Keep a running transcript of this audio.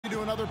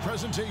to another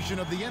presentation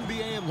of the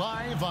NBA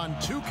live on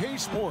 2K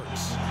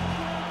Sports.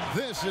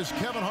 This is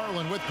Kevin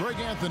Harlan with Greg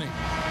Anthony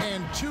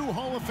and two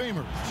Hall of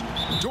Famers.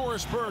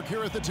 Doris Burke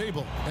here at the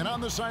table, and on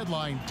the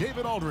sideline,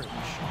 David Aldridge.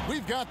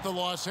 We've got the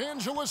Los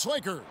Angeles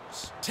Lakers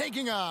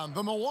taking on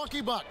the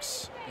Milwaukee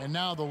Bucks. And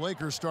now the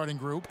Lakers starting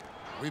group.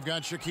 We've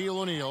got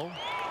Shaquille O'Neal.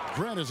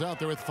 Grant is out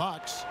there with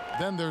Fox.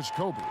 Then there's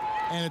Kobe.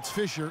 And it's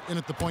Fisher in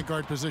at the point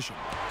guard position.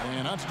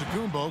 And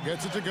Antetokounmpo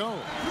gets it to go.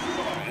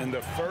 And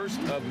the first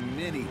of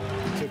many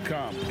to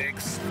come.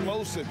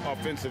 Explosive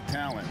offensive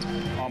talent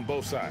on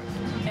both sides.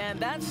 And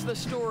that's the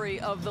story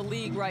of the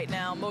league right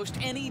now. Most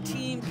any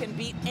team can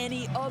beat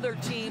any other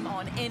team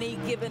on any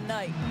given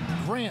night.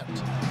 Grant.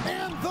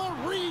 And the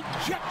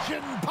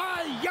rejection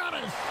by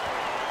Giannis.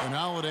 And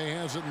Holiday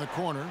has it in the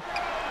corner.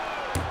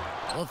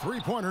 A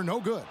three-pointer, no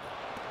good.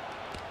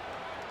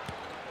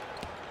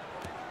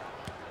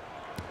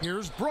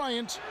 Here's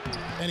Bryant,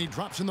 and he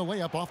drops in the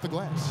layup off the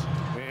glass.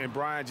 And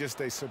Bryant, just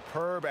a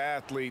superb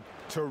athlete,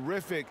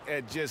 terrific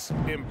at just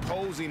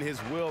imposing his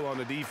will on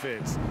the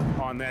defense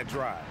on that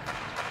drive.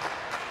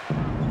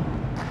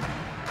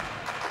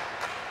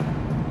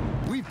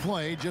 We've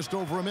played just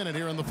over a minute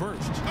here in the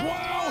first.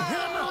 Wow,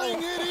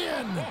 hammering it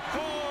in!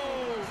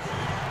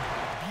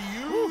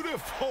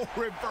 Beautiful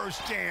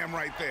reverse jam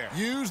right there.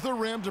 Use the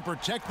rim to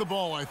protect the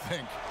ball, I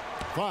think.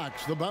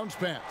 Fox, the bounce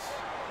pass.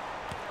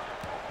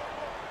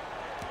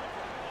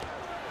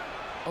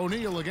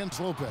 O'Neal against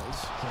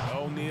Lopez.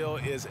 O'Neal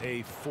is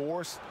a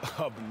force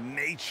of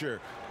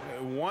nature.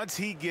 Once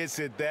he gets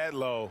it that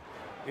low,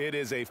 it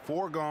is a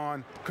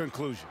foregone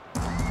conclusion.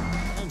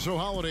 And so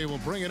Holiday will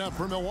bring it up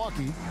for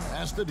Milwaukee.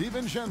 That's the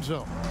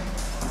DiVincenzo.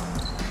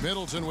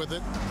 Middleton with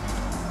it.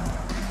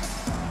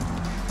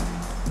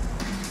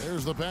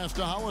 There's the pass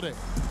to Holiday.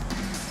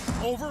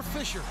 Over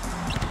Fisher.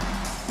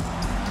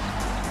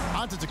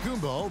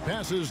 Antetokounmpo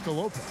passes to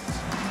Lopez.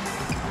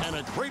 And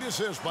a great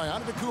assist by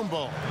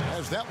Antetokounmpo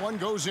as that one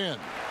goes in.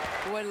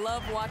 Boy, I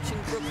love watching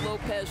Brook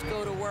Lopez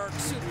go to work.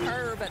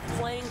 Superb at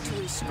playing to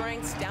his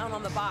strengths down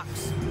on the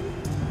box.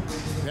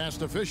 Pass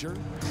to Fisher.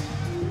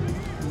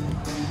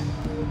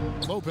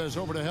 Lopez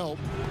over to help.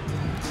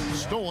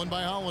 Stolen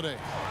by Holiday.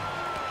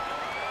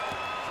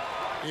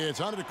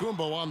 It's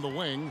Antetokounmpo on the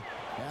wing.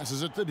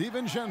 Passes it to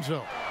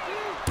DiVincenzo.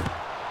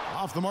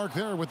 Off the mark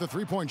there with the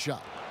three-point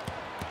shot.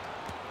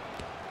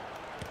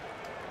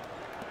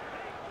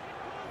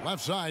 Left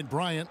side,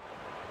 Bryant.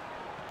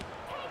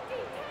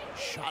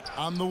 Shot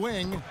on the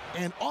wing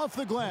and off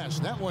the glass.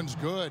 That one's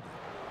good.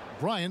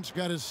 Bryant's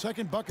got his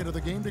second bucket of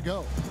the game to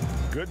go.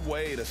 Good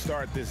way to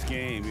start this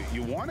game.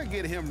 You want to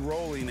get him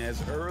rolling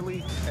as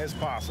early as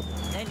possible.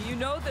 And you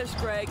know this,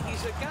 Greg.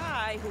 He's a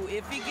guy who,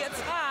 if he gets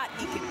hot,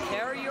 he can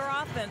carry your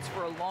offense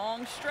for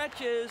long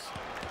stretches.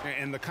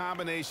 And the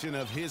combination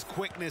of his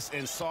quickness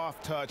and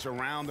soft touch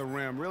around the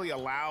rim really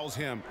allows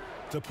him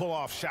to pull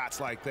off shots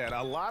like that.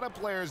 A lot of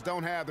players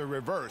don't have the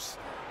reverse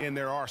in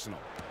their arsenal.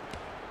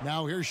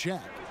 Now here's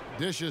Shaq.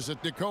 Dishes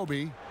it to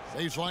Kobe.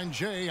 Baseline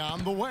J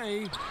on the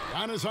way.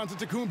 Giannis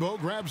Antetokounmpo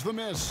grabs the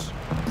miss.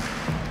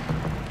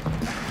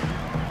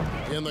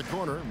 In the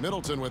corner,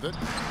 Middleton with it.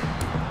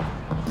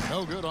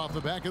 No good off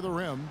the back of the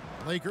rim.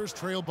 Lakers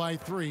trail by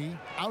 3.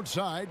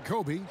 Outside,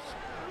 Kobe.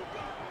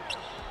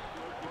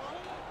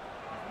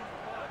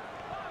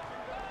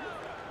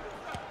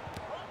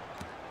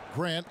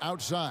 Grant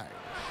outside.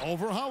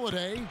 Over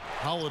Holiday.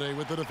 Holiday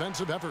with the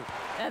defensive effort.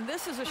 And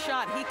this is a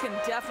shot he can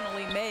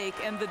definitely make,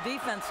 and the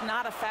defense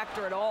not a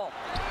factor at all.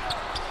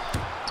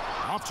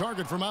 Off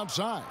target from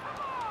outside.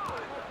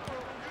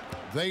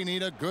 They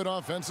need a good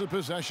offensive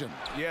possession.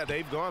 Yeah,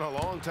 they've gone a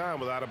long time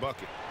without a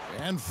bucket.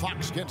 And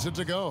Fox gets it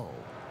to go.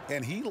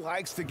 And he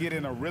likes to get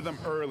in a rhythm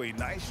early.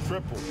 Nice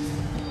triple.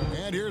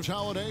 And here's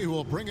Holiday, who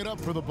will bring it up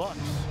for the Bucks.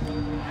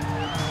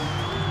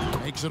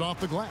 Makes it off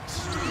the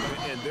glass.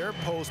 And their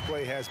post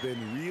play has been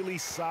really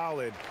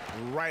solid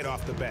right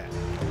off the bat.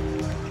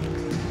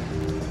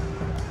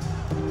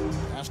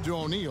 Pass to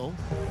O'Neal.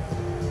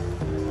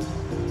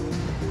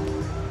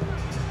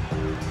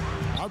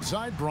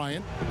 Outside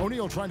Bryant.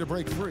 O'Neal trying to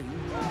break free.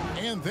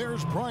 And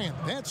there's Bryant.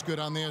 That's good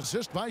on the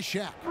assist by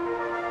Shaq.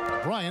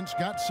 Bryant's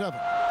got 7.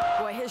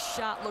 Boy, his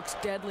shot looks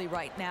deadly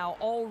right now.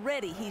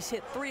 Already he's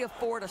hit 3 of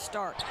 4 to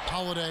start.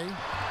 Holiday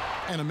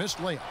and a missed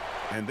layup.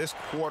 And this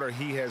quarter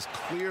he has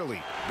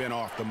clearly been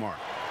off the mark.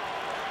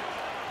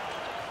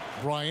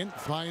 Bryant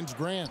finds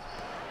Grant.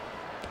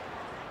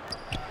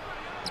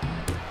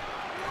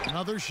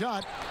 Another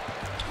shot.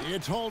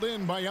 It's hauled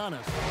in by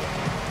Giannis.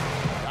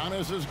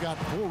 Giannis has got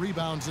 4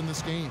 rebounds in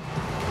this game.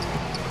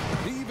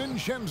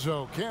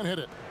 DiVincenzo can't hit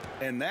it.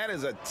 And that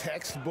is a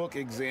textbook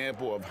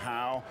example of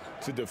how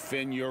to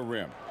defend your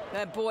rim.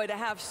 That boy, to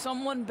have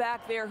someone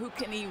back there who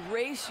can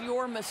erase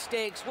your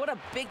mistakes, what a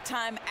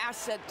big-time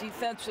asset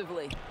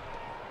defensively.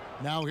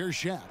 Now here's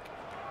Shaq.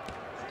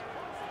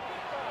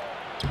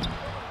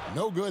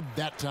 No good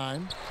that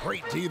time.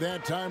 Great D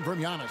that time from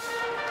Giannis.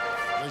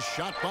 The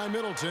shot by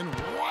Middleton,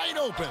 wide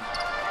open.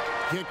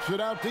 Kicks it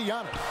out to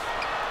Giannis.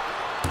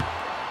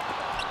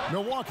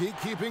 Milwaukee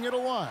keeping it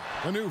alive.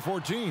 The new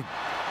 14.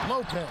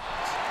 Lopez.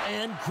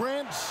 And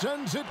Grant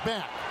sends it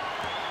back.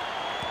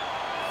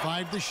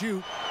 5 to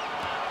shoot.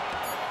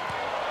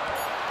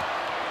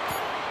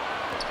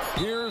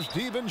 Here's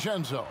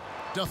DiVincenzo,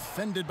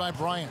 defended by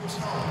Bryant.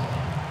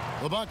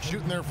 The Bucks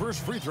shooting their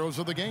first free throws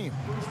of the game.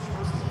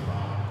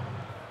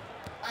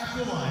 At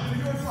the line for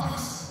your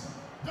Bucks,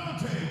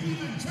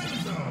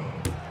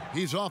 DiVincenzo.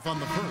 He's off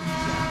on the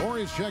first. Or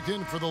he's checked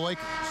in for the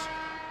Lakers.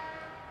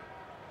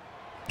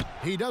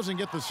 He doesn't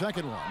get the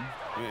second one.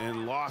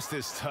 And lost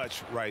his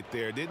touch right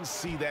there. Didn't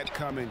see that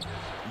coming.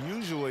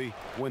 Usually,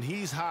 when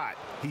he's hot,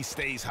 he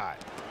stays hot.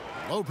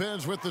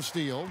 Lopez with the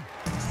steal.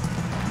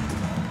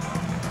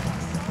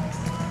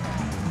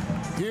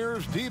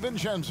 Here's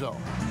DiVincenzo.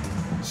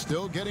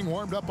 Still getting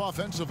warmed up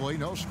offensively.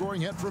 No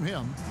scoring yet from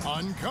him.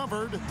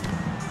 Uncovered.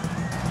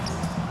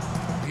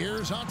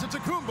 Here's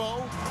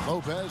Antetokounmpo.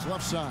 Lopez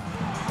left side.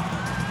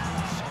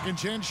 Second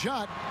chance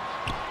shot.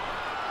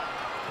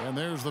 And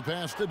there's the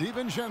pass to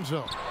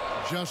DiVincenzo.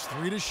 Just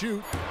 3 to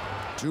shoot.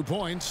 2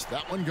 points.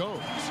 That one goes.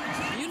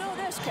 You know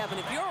this, Kevin.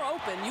 If you're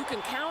open, you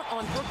can count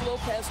on Brook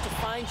Lopez to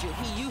find you.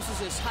 He uses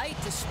his height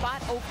to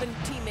spot open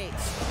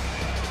teammates.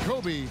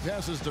 Kobe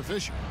passes to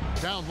Fisher.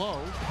 Down low.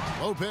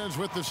 Lopez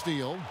with the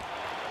steal.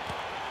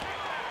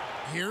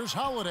 Here's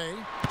Holiday.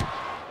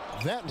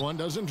 That one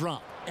doesn't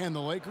drop. And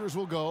the Lakers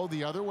will go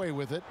the other way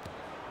with it.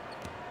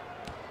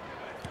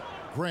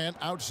 Grant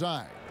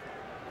outside.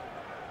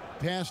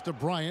 Pass to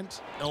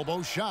Bryant.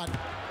 Elbow shot.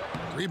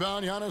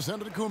 Rebound, Giannis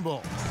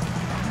Antetokounmpo.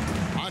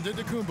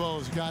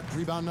 Antetokounmpo's got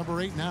rebound number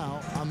 8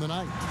 now on the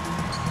night.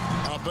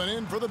 Up and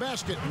in for the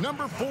basket.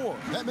 Number 4.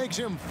 That makes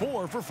him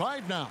 4 for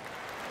 5 now.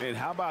 And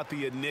how about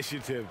the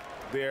initiative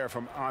there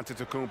from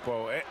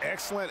Antetokounmpo?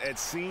 Excellent at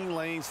seeing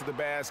lanes to the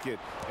basket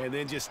and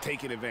then just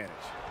taking advantage.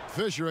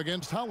 Fisher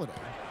against Holiday.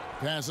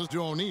 Passes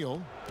to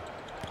O'Neal.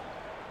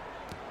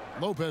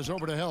 Lopez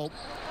over to help.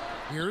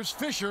 Here's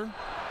Fisher.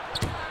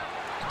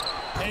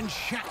 And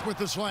Shaq with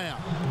the slam.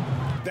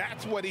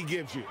 That's what he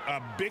gives you,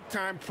 a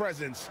big-time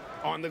presence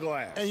on the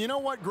glass. And you know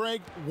what,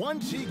 Greg?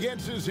 Once he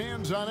gets his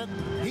hands on it,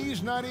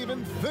 he's not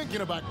even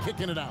thinking about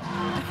kicking it out.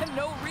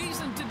 No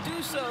reason to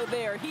do so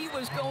there. He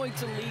was going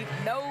to leave,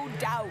 no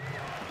doubt.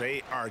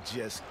 They are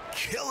just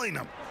killing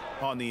him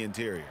on the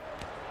interior.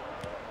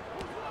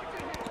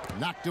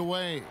 Knocked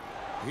away.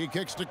 He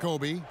kicks to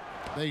Kobe.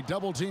 They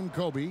double-team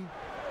Kobe.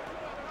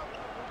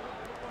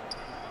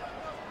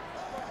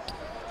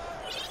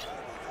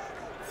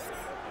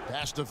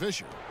 Pass to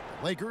Fisher.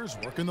 Lakers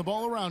working the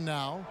ball around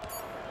now.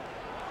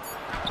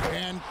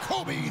 And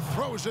Kobe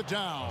throws it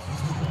down.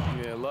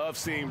 Yeah, love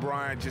seeing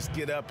Bryant just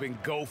get up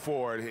and go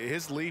for it.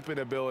 His leaping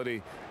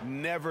ability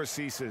never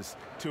ceases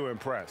to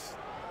impress.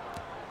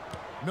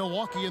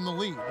 Milwaukee in the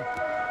lead.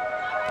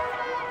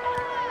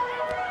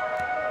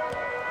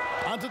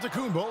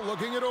 Antetokounmpo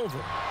looking it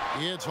over.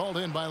 It's hauled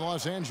in by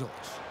Los Angeles.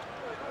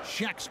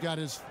 Shaq's got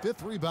his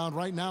 5th rebound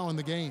right now in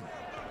the game.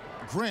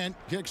 Grant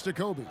kicks to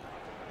Kobe.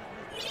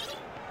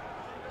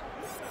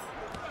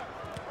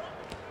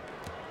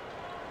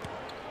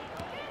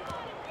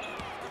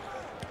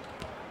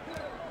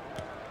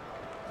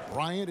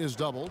 Bryant is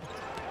doubled.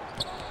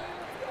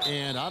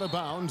 And out of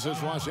bounds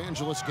as Los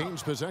Angeles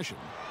gains possession.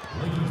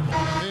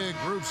 Big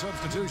group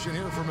substitution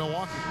here for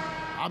Milwaukee.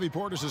 Bobby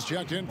Portis is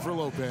checked in for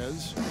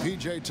Lopez.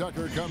 P.J.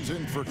 Tucker comes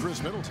in for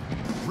Chris Middleton.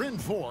 Bryn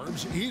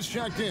Forbes, he's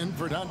checked in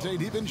for Donte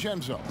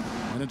DiVincenzo.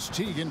 And it's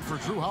Teagan for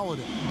Drew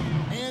Holiday.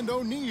 And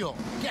O'Neal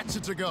gets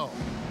it to go.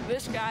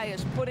 This guy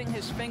is putting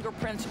his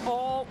fingerprints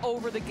all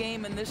over the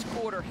game in this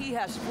quarter. He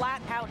has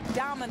flat out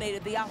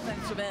dominated the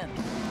offensive end.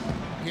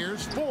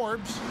 Here's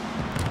Forbes.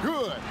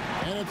 Good.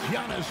 And it's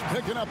Giannis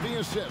picking up the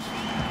assist.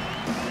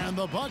 And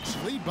the Bucks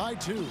lead by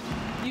 2.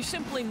 You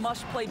simply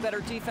must play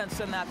better defense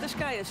than that. This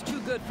guy is too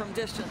good from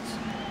distance.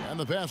 And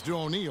the pass to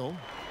O'Neal.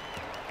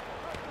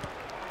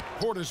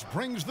 Portis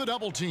brings the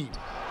double team.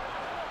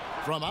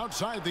 From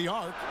outside the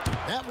arc.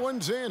 That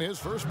one's in. His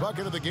first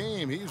bucket of the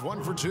game. He's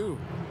 1 for 2.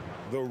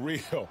 The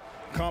real.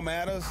 Come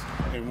at us,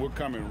 and we're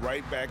coming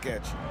right back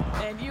at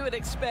you. And you would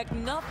expect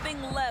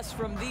nothing less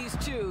from these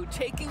two,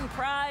 taking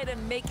pride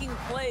and making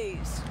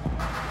plays.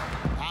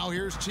 Now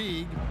here's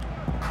Teague.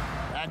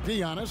 Back to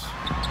Giannis.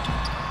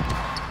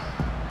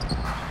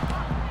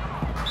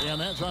 And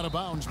that's out of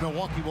bounds.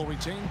 Milwaukee will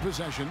retain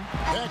possession.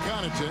 Back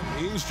Connaughton.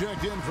 He's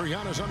checked in for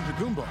Giannis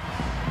Antetokounmpo.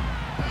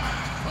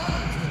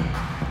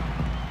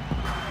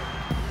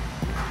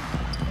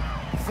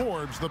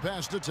 Forbes, the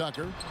pass to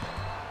Tucker.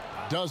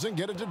 Doesn't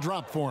get it to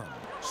drop for him.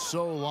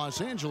 So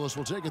Los Angeles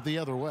will take it the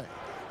other way.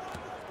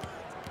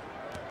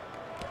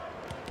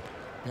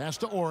 Pass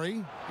to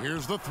Ori.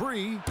 Here's the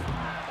 3.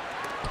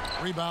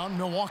 Rebound,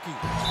 Milwaukee.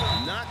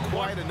 Not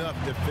quite enough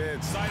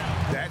defense.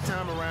 That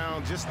time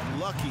around, just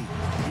lucky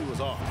he was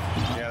off.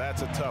 Yeah,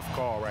 that's a tough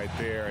call right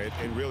there,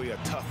 and really a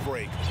tough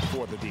break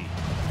for the D.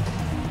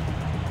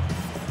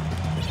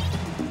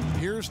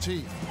 Here's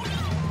T.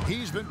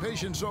 He's been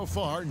patient so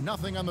far.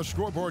 Nothing on the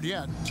scoreboard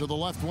yet. To the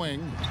left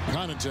wing,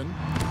 Connaughton.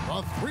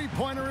 A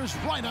three-pointer is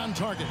right on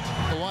target.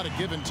 A lot of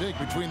give and take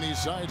between these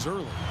sides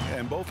early.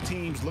 And both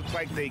teams look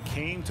like they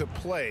came to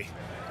play.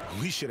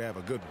 We should have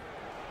a good one.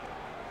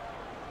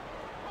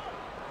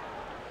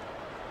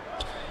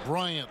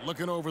 Bryant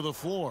looking over the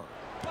floor.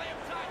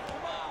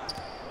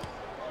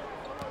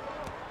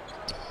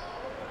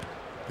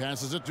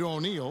 Passes it to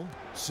O'Neal.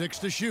 6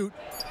 to shoot.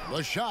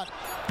 The shot.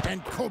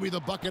 And Kobe the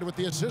bucket with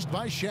the assist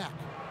by Shaq.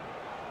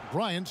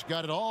 Bryant's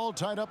got it all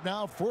tied up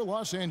now for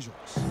Los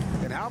Angeles.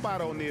 And how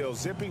about O'Neal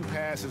zipping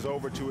passes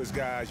over to his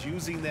guys,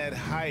 using that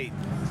height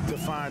to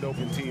find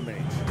open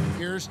teammates.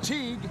 Here's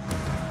Teague.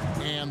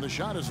 And the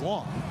shot is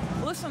long.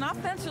 Listen,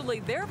 offensively,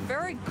 they're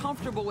very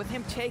comfortable with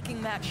him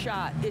taking that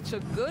shot. It's a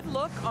good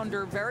look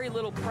under very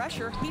little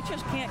pressure. He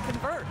just can't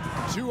convert.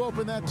 2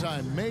 open that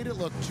time. Made it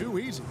look too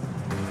easy.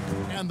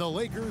 And the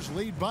Lakers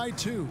lead by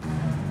 2.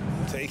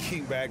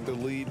 Taking back the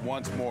lead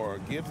once more.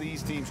 Give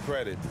these teams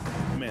credit.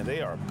 Man,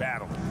 they are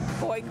battling.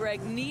 Boy,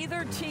 Greg,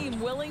 neither team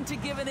willing to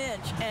give an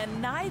inch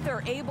and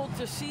neither able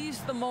to seize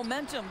the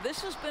momentum.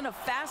 This has been a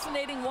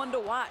fascinating one to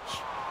watch.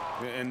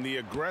 And the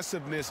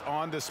aggressiveness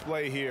on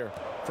display here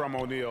from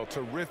O'Neal.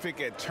 Terrific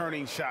at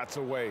turning shots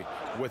away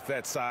with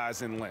that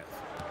size and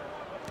length.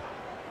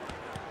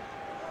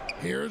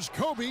 Here's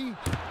Kobe.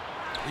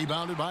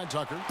 Rebounded by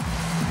Tucker.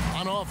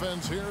 On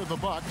offense here, the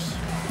Bucks.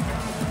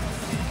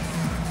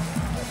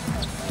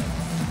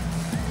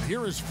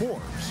 Here is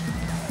Forbes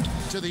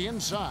to the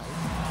inside.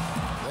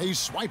 They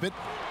swipe it.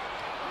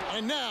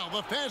 And now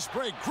the fast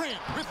break. Grant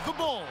with the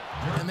ball.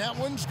 And that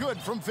one's good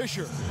from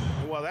Fisher.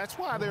 Well, that's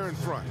why they're in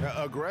front.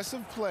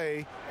 Aggressive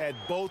play at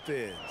both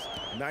ends.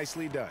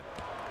 Nicely done.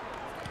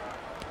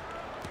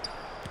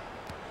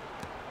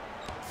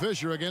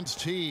 Fisher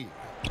against T.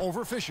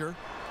 Over Fisher.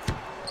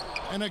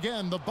 And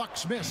again, the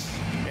Bucks miss.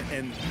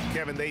 And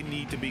Kevin, they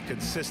need to be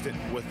consistent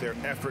with their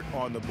effort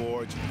on the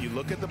boards. You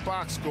look at the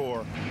box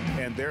score,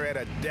 and they're at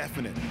a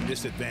definite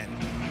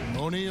disadvantage.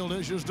 O'Neal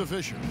dishes to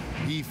Fisher.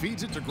 He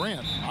feeds it to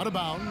Grant. Out of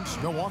bounds.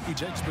 Milwaukee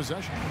takes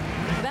possession.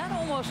 That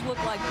almost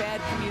looked like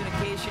bad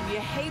communication. You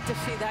hate to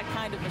see that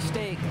kind of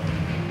mistake.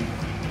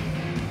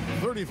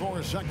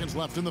 34 seconds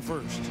left in the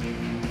first.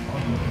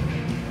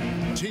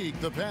 Teague,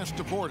 the pass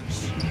to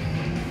Portis.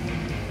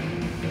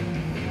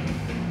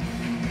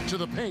 To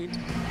the paint.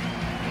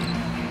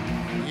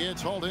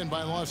 It's hauled in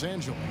by Los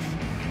Angeles.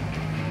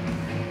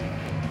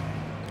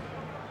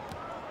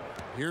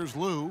 Here's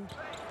Looyh.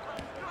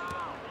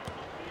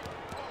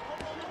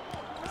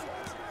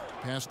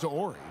 Pass to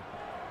Ori.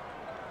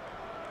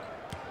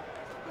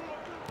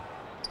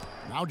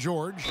 Now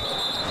George.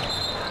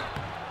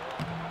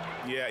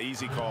 Yeah,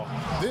 easy call.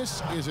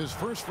 This is his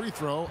first free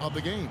throw of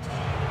the game.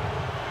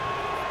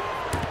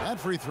 That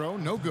free throw,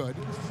 no good.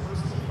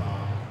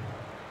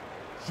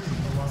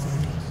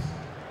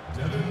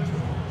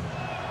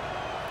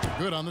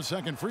 Good on the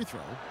second free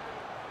throw.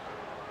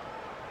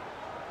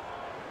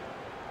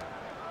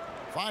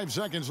 5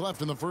 seconds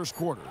left in the first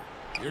quarter.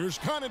 Here's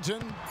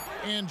Connaughton,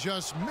 and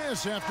just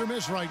miss after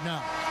miss right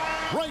now.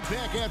 Right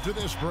back after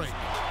this break.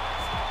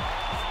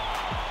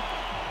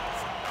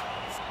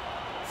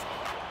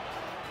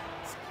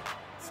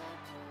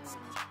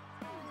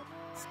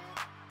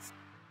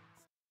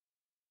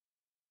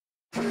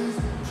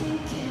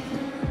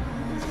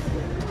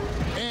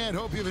 And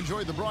hope you've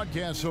enjoyed the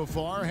broadcast so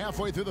far.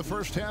 Halfway through the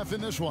first half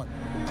in this one.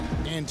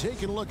 And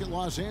taking a look at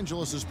Los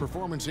Angeles'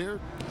 performance here.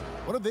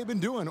 What have they been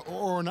doing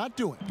or not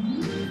doing?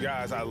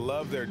 Guys, I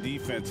love their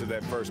defense in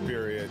that first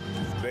period.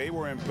 They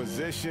were in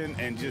position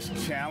and just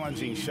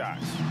challenging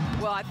shots.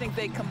 Well, I think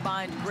they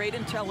combined great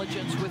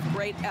intelligence with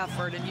great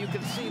effort, and you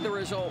can see the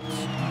results.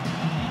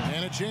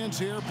 And a chance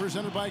here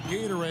presented by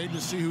Gatorade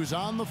to see who's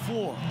on the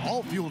floor.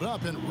 All fueled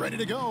up and ready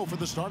to go for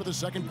the start of the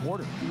second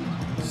quarter.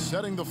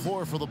 Setting the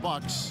floor for the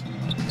Bucks.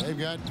 They've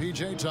got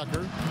P.J.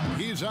 Tucker.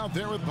 He's out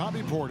there with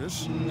Bobby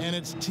Portis. And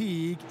it's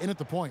Teague in at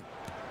the point.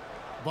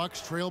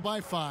 Bucks trail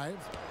by 5.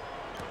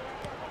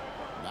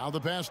 Now the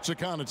pass to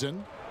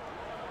Connaughton.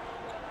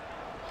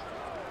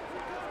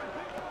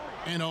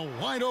 And a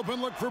wide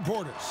open look for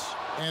Portis.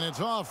 And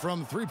it's off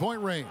from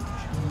three-point range.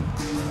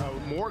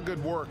 More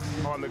good work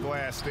on the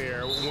glass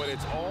there. When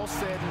it's all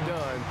said and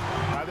done,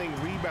 I think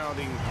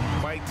rebounding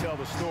might tell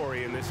the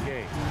story in this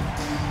game.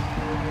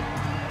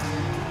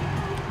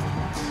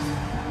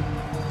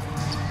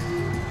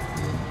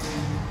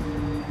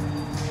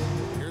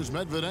 Here's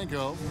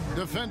Medvedenko,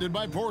 defended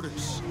by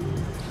Portis.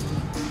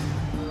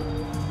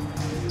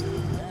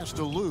 Pass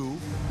to Looyh.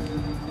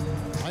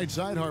 Right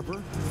side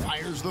Harper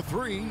fires the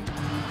 3.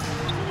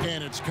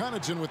 And it's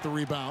Connaughton with the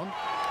rebound.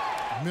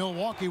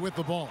 Milwaukee with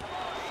the ball.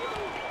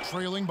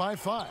 Trailing by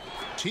 5.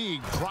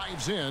 Teague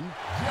drives in.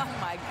 Oh,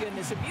 my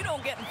goodness. If you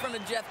don't get in front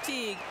of Jeff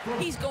Teague,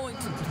 he's going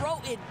to throw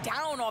it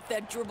down off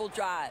that dribble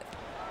drive.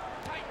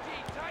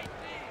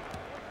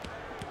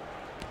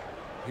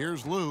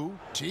 Here's Looyh.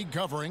 Teague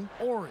covering.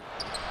 Ori.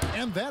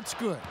 And that's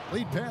good.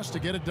 Lead pass to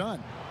get it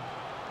done.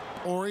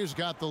 Ori's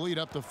got the lead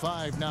up to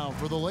 5 now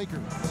for the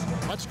Lakers.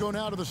 Let's go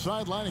now to the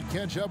sideline and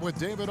catch up with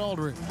David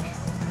Aldridge.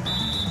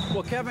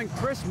 Well, Kevin,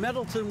 Chris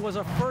Middleton was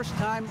a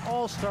first-time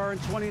All-Star in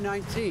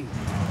 2019.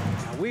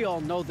 Now, We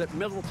all know that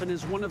Middleton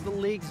is one of the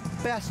league's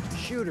best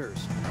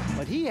shooters,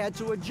 but he had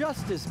to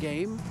adjust his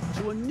game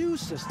to a new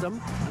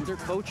system under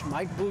coach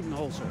Mike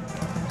Budenholzer.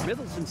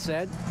 Middleton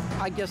said,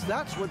 "I guess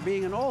that's what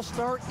being an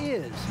all-star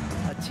is,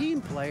 a team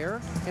player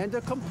and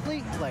a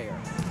complete player.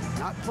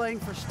 Not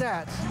playing for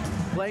stats,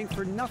 playing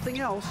for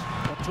nothing else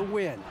but to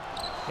win."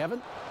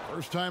 Kevin?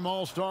 First-time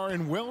all-star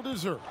and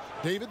well-deserved.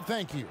 David,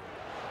 thank you.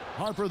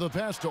 Harper the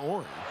pass to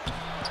Ori.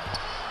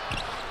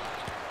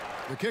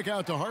 The kick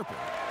out to Harper.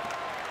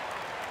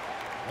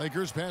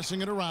 Lakers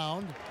passing it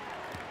around.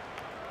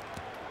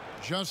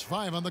 Just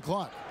 5 on the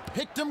clock.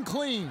 Picked him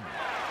clean.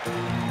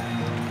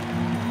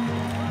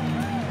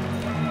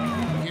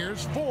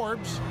 Here's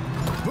Forbes.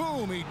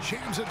 Boom, he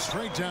jams it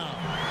straight down.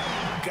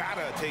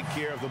 Gotta take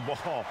care of the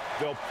ball.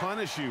 They'll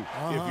punish you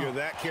if you're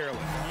that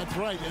careless. That's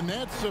right, and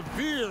that's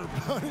severe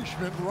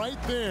punishment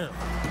right there.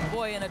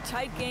 Boy, in a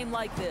tight game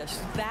like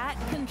this, that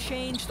can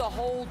change the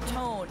whole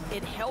tone.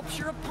 It helps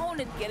your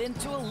opponent get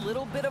into a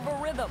little bit of a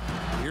rhythm.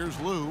 Here's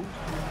Looyh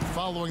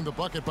following the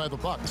bucket by the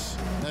Bucks.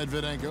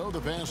 Medvedenko,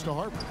 the pass to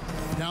Harper.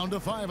 Down to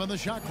 5 on the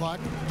shot clock.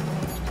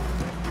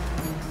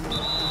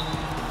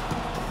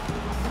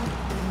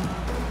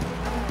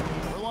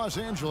 For Los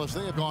Angeles,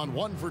 they have gone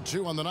 1 for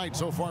 2 on the night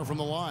so far from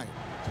the line.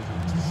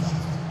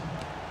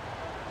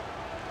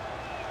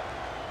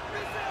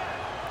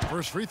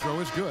 First free throw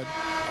is good.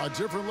 A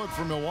different look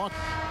for Milwaukee.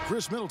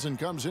 Chris Middleton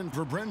comes in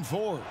for Bryn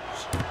Forbes.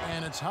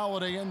 And it's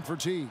Holiday in for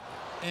T.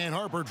 And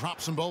Harper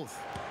drops them both.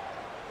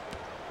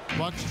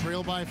 Bucks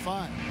trail by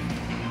 5.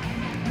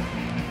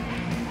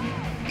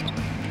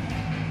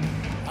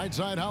 Right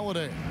side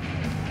Holiday.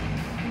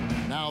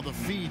 Now the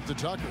feed to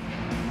Tucker.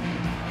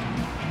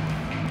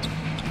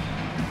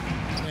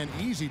 An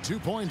easy 2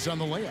 points on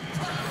the layup.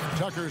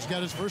 Tucker's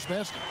got his first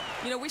basket.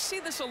 You know, we see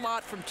this a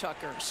lot from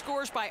Tucker.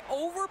 Scores by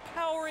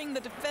overpowering the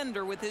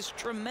defender with his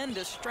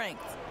tremendous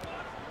strength.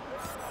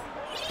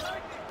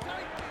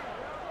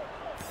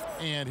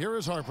 And here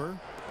is Harper.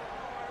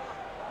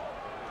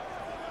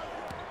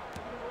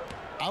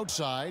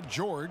 Outside,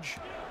 George.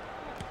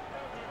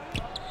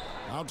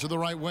 Out to the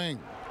right wing.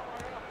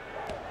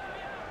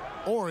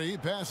 Ori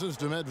passes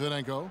to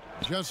Medvedenko.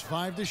 Just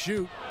 5 to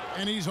shoot.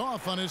 And he's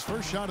off on his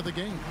first shot of the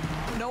game.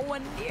 No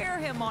one near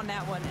him on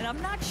that one. And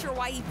I'm not sure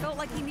why he felt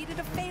like he needed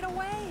to fade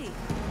away.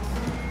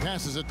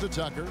 Passes it to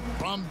Tucker.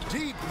 From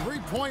deep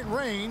three-point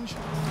range.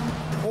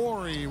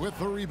 Ori with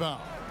the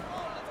rebound.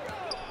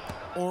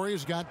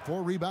 Ori's got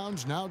 4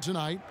 rebounds now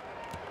tonight.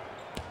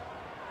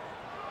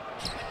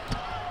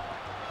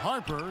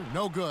 Harper,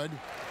 no good.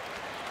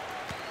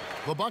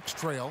 The Bucks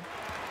trail.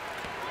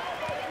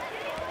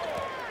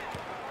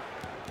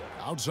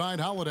 Outside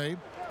Holiday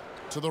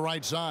to the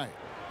right side.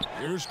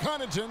 Here's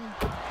Connaughton.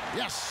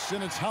 Yes,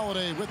 and it's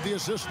Holiday with the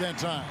assist that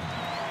time.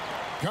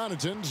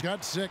 Connaughton's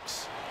got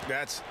 6.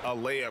 That's a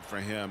layup for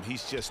him.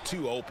 He's just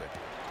too open.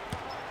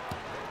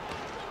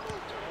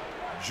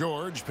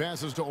 George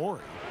passes to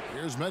Ori.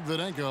 Here's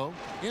Medvedenko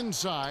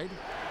inside.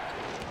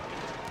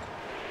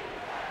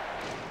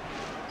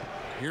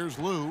 Here's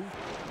Looyh.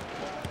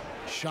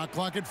 Shot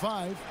clock at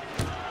 5.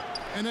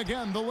 And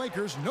again, the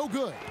Lakers no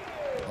good.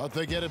 But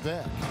they get it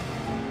back.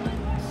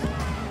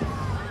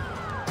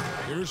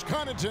 Here's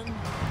Connaughton.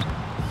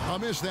 A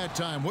miss that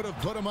time. Would have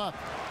put him up.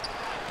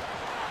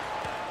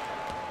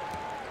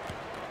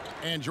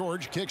 And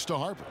George kicks to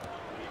Harper.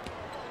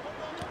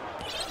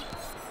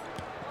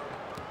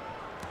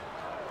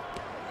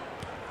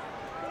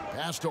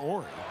 Pass to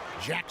Ori.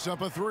 Jacks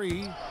up a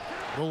 3.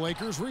 The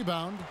Lakers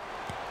rebound.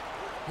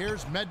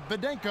 Here's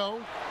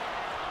Medvedenko.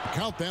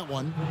 Count that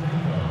one.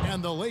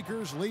 And the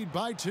Lakers lead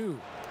by 2.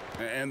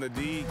 And the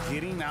D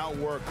getting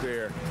outworked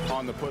there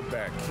on the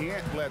putback.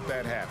 Can't let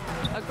that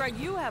happen. Greg,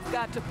 you have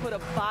got to put a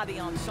body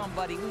on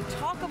somebody. We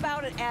talk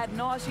about it ad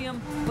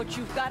nauseum, but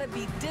you've got to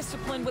be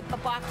disciplined with the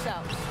box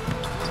outs.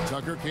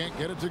 Tucker can't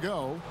get it to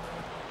go.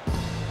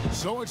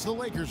 So it's the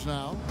Lakers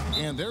now.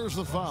 And there's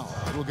the foul.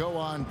 It'll go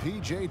on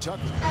P.J.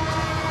 Tucker.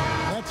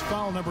 That's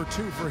foul number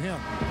 2 for him.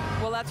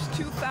 Well, that's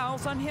 2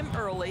 fouls on him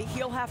early.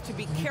 He'll have to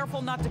be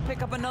careful not to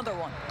pick up another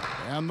one.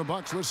 And the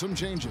Bucks with some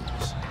changes.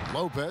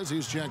 Lopez,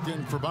 he's checked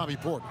in for Bobby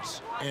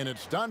Portis. And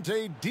it's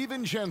Dante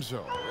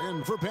DiVincenzo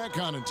in for Pat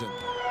Connaughton.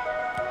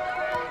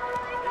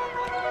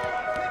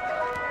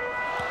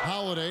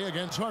 Holiday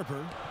against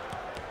Harper.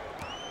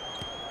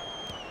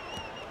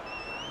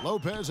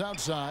 Lopez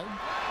outside.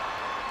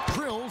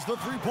 Drills the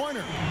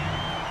three-pointer.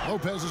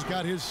 Lopez has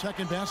got his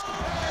second basket.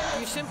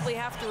 You simply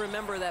have to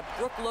remember that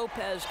Brook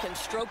Lopez can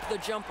stroke the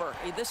jumper.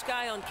 This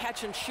guy on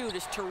catch and shoot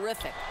is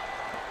terrific.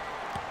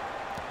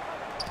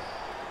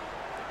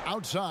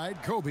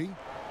 Outside, Kobe.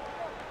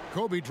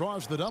 Kobe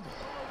draws the double.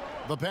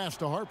 The pass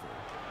to Harper.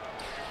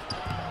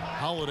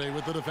 Holiday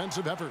with the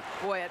defensive effort.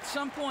 Boy, at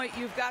some point,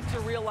 you've got to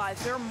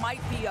realize there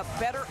might be a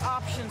better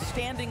option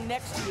standing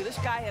next to you. This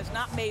guy has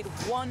not made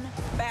 1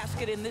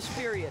 basket in this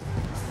period.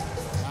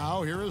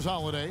 Now here is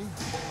Holiday.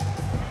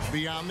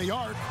 Beyond the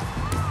arc.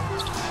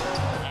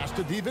 Pass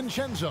to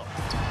DiVincenzo.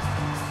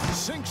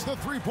 Sinks the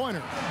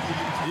three-pointer.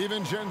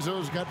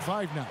 DiVincenzo's got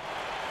 5 now.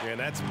 And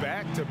that's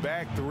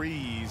back-to-back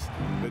threes.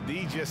 The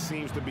D just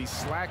seems to be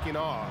slacking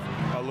off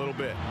a little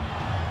bit.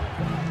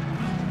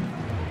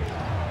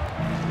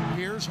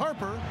 Here's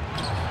Harper.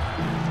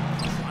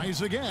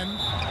 Tries again,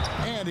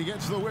 and he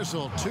gets the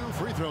whistle. 2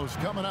 free throws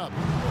coming up.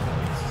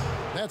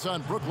 That's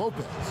on Brook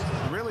Lopez.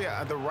 Really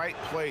the right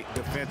play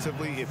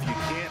defensively. If you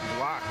can't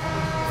block,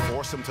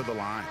 force them to the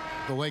line.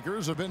 The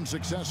Lakers have been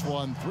successful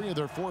on 3 of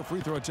their 4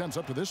 free throw attempts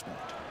up to this point.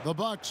 The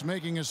Bucks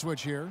making a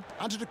switch here.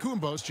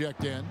 Antetokounmpo's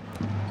checked in.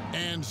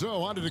 And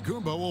so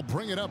Antetokounmpo will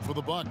bring it up for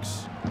the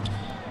Bucks.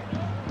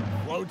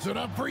 Floats it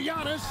up for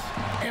Giannis.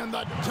 And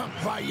the dunk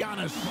by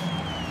Giannis.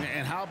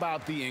 And how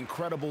about the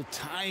incredible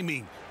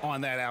timing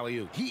on that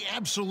alley-oop? He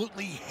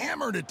absolutely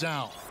hammered it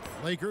down.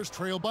 Lakers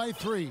trail by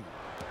 3.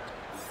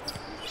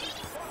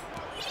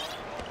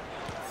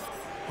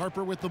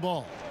 Harper with the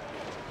ball.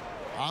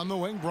 On the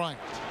wing, Bryant.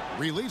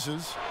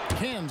 Releases.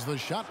 Cans the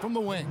shot from the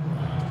wing.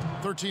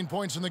 13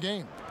 points in the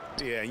game.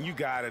 Yeah, and you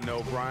got to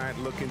know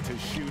Bryant looking to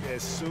shoot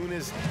as soon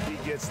as he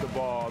gets the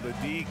ball. The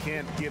D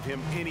can't give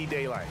him any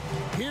daylight.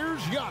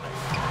 Here's Giannis.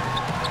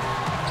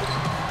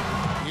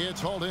 It's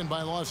hauled in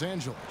by Los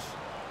Angeles.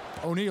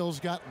 O'Neal's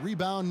got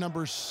rebound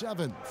number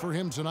 7 for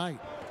him tonight.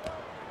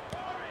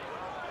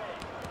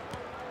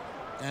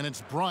 And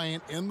it's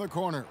Bryant in the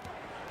corner.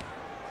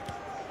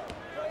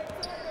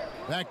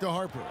 Back to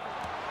Harper.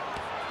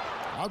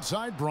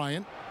 Outside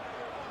Bryant.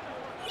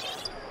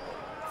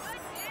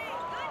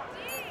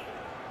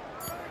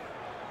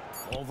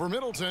 Over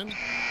Middleton.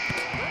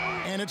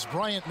 And it's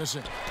Bryant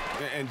missing.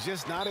 And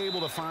just not able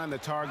to find the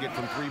target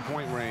from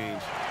three-point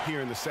range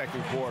here in the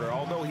second quarter,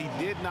 although he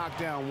did knock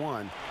down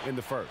 1 in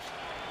the first.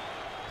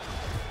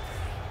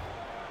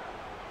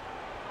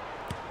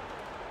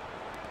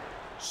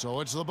 So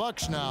it's the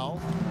Bucks now.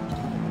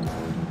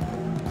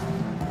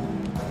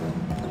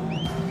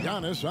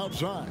 Giannis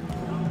outside.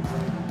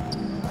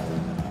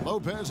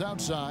 Lopez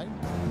outside.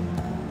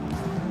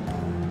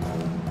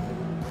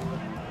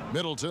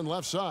 Middleton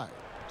left side.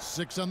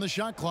 6 on the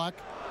shot clock.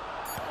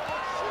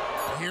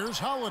 Here's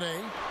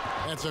Holiday.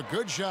 That's a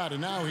good shot,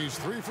 and now he's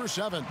 3 for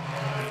 7.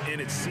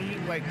 And it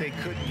seemed like they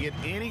couldn't get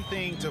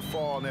anything to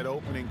fall in that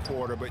opening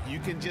quarter, but you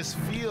can just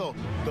feel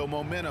the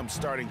momentum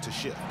starting to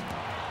shift.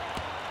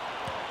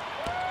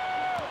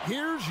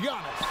 Here's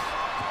Giannis.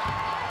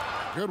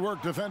 Good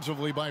work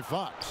defensively by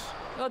Fox.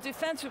 Well,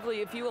 defensively,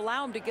 if you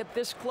allow him to get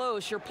this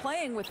close, you're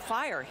playing with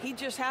fire. He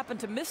just happened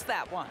to miss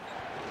that one.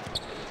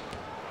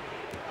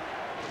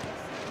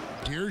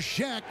 Here's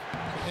Shaq,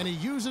 and he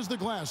uses the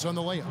glass on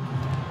the layup.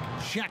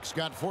 Shaq's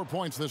got 4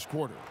 points this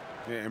quarter.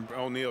 And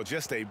O'Neal,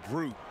 just a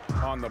brute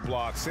on the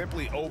block,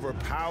 simply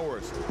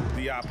overpowers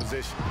the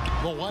opposition.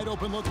 The wide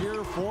open look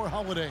here for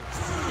Holiday.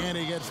 And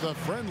he gets the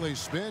friendly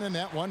spin, and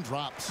that one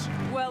drops.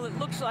 Well, it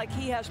looks like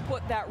he has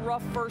put that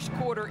rough first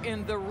quarter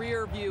in the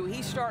rear view.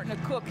 He's starting to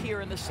cook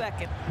here in the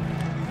second.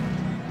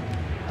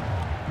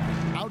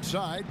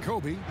 Outside,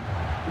 Kobe.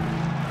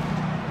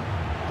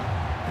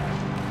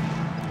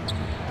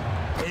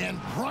 And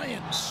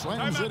Bryant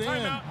slams it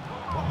in.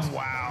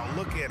 Wow,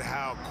 look at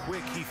how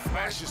quick he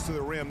flashes to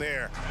the rim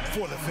there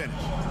for the finish.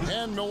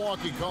 And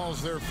Milwaukee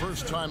calls their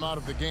first time out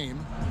of the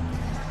game.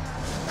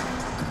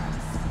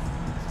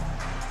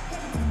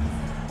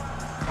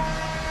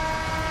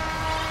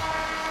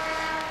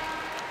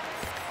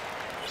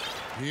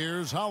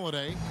 Here's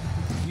Holiday.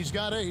 He's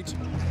got 8.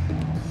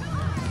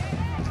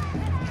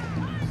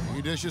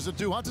 He dishes it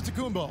to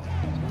Antetokounmpo.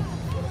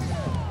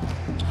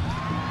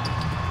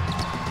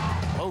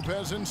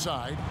 Lopez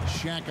inside.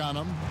 Shaq on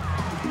him.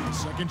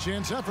 Second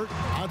chance effort.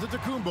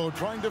 Antetokounmpo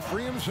trying to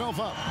free himself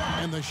up.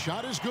 And the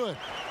shot is good.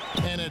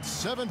 And it's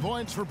 7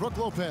 points for Brook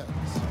Lopez.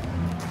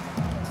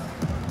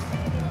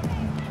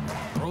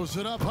 Throws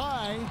it up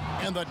high.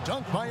 And the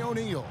dunk by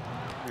O'Neal.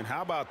 And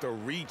how about the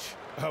reach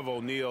of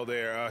O'Neal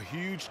there? A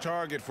huge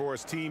target for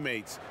his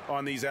teammates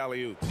on these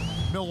alley-oops.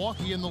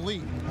 Milwaukee in the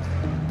lead.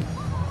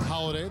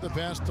 Holiday the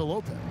pass to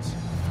Lopez.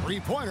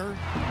 3-pointer.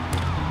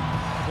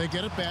 They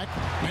get it back.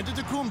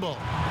 Antetokounmpo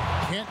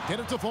can't get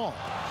it to fall.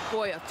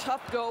 Boy, a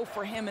tough go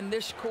for him in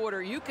this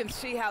quarter. You can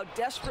see how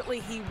desperately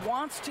he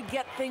wants to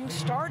get things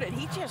started.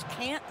 He just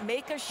can't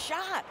make a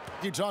shot.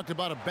 You talked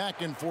about a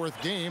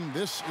back-and-forth game.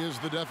 This is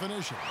the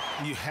definition.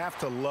 You have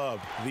to love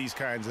these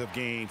kinds of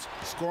games,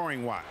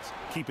 scoring-wise,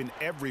 keeping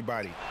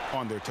everybody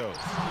on their toes.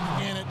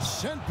 And it's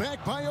sent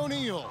back by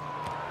O'Neal.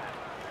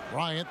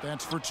 Bryant,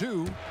 that's for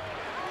 2.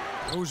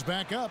 Goes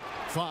back up.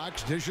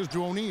 Fox dishes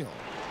to O'Neal.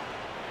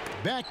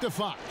 Back to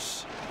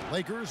Fox.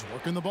 Lakers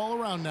working the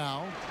ball around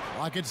now.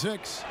 Clock at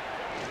 6.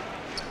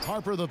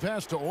 Harper the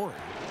pass to Ori.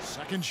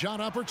 Second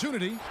shot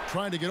opportunity.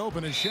 Trying to get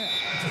open is Shaq.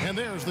 And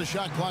there's the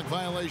shot clock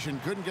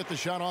violation. Couldn't get the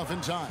shot off in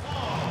time.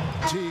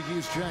 Teague,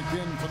 he's checked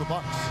in for the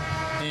Bucks.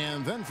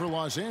 And then for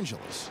Los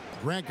Angeles,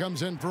 Grant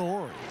comes in for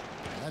Ori.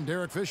 And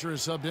Derek Fisher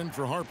is subbed in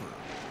for Harper.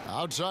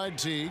 Outside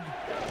Teague.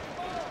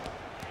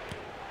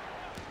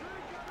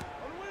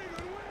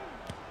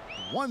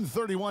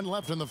 1:31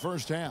 left in the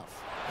first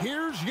half.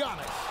 Here's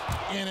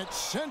Giannis, and it's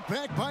sent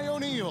back by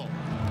O'Neal.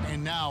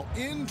 And now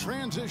in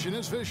transition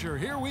is Fisher.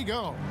 Here we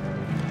go.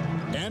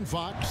 And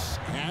Fox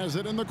has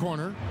it in the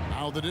corner.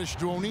 Now the dish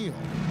to O'Neal.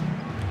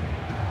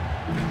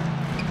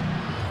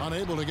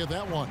 Unable to get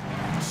that one.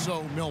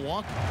 So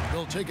Milwaukee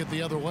will take it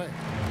the other way.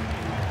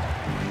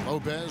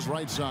 Lopez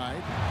right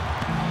side.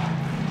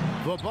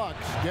 The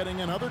Bucks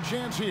getting another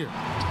chance here.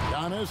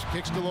 Dornas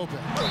kicks to Lopez.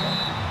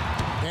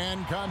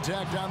 And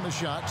contact on the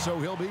shot, so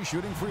he'll be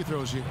shooting free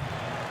throws here.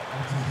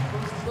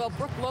 Well,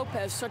 Brook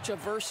Lopez, such a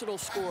versatile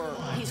scorer.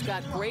 He's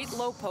got great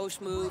low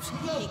post moves.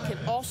 He can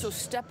also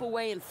step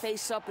away and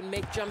face up and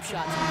make jump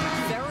shots.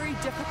 Very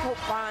difficult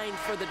bind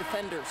for the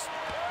defenders.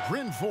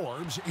 Bryn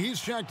Forbes, he's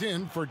checked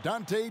in for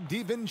Dante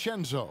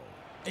DiVincenzo.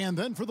 And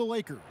then for the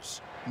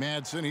Lakers,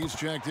 Madsen, he's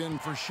checked in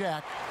for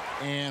Shaq.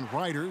 And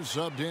Ryder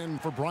subbed in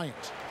for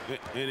Bryant.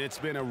 And it's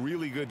been a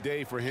really good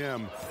day for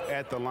him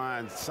at the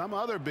line. Some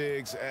other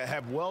bigs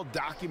have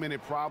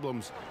well-documented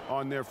problems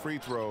on their free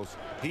throws.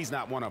 He's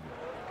not one of them.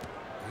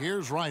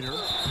 Here's Ryder.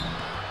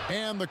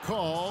 And the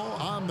call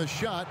on the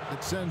shot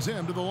that sends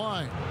him to the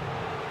line.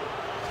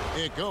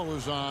 It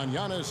goes on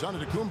Giannis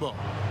Antetokounmpo.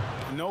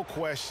 No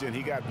question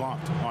he got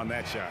bumped on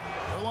that shot.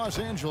 For Los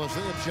Angeles,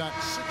 they have shot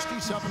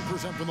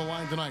 67% from the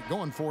line tonight,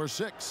 going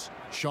 4-6.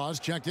 Shaw's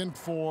checked in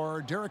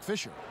for Derek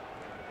Fisher.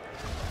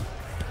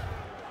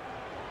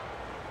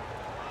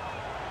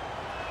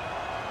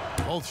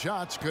 Both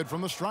shots good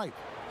from the stripe.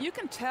 You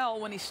can tell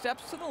when he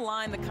steps to the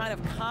line the kind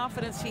of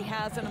confidence he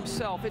has in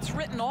himself. It's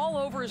written all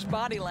over his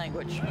body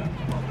language.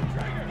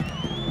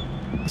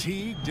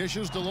 Teague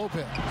dishes to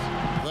Lopez.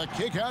 The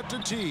kick out to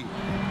Teague.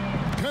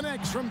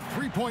 Connects from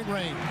three-point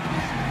range.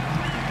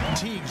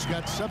 Teague's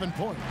got 7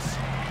 points.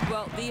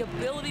 Well, the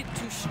ability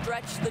to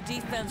stretch the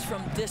defense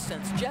from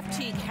distance. Jeff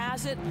Teague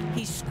has it.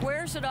 He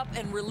squares it up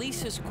and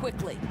releases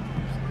quickly.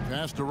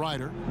 Pass to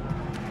Ryder.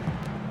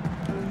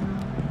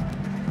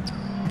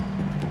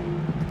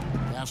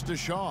 Pass to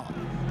Shaw.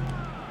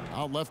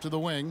 Out left to the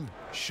wing.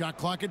 Shot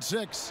clock at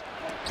 6.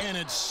 And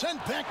it's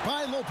sent back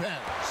by Lopez.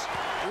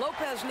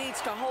 Lopez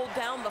needs to hold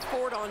down the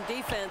fort on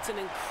defense. An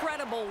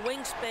incredible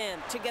wingspan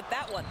to get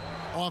that one.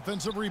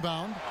 Offensive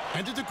rebound.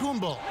 And to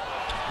Antetokounmpo.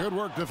 Good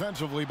work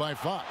defensively by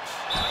Fox.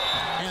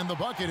 And the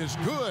bucket is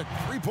good.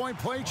 Three-point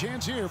play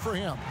chance here for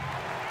him.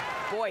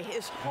 Boy,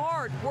 his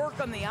hard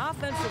work on the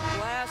offensive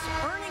glass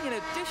earning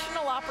an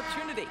additional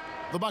opportunity.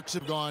 The Bucks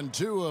have gone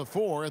 2 of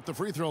 4 at the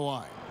free throw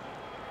line.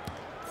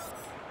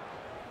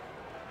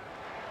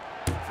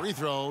 Free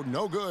throw,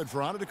 no good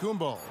for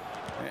Antetokounmpo.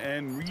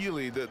 And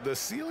really, the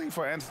ceiling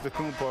for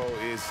Antetokounmpo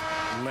is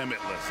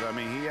limitless. I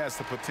mean, he has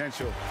the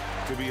potential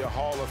to be a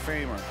Hall of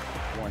Famer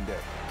one day.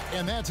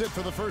 And that's it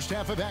for the first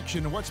half of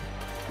action. The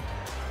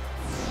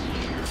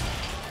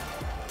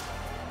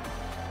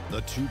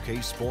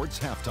 2K Sports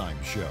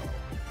Halftime Show.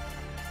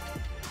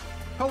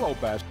 Hello,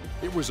 Bas.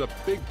 It was a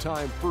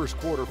big-time first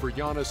quarter for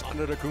Giannis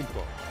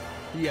Antetokounmpo.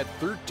 He had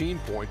 13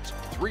 points,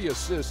 3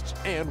 assists,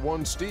 and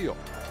 1 steal.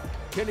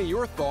 Kenny,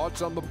 your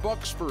thoughts on the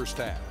Bucks' first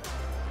half?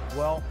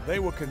 Well, they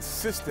were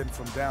consistent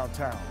from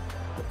downtown.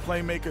 The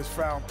playmakers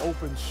found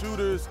open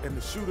shooters, and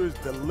the shooters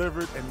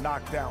delivered and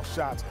knocked down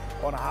shots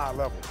on a high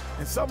level.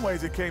 In some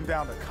ways, it came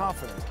down to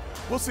confidence.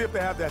 We'll see if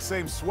they have that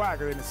same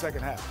swagger in the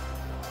second half.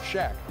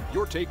 Shaq,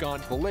 your take on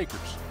the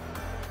Lakers.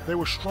 They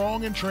were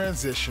strong in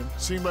transition.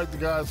 Seemed like the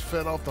guys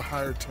fed off the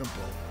higher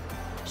tempo.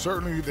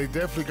 Certainly, they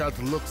definitely got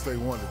the looks they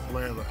wanted,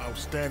 playing an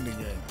outstanding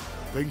game.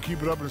 If they can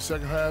keep it up in the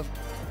second half,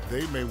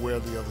 they may wear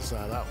the other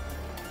side out.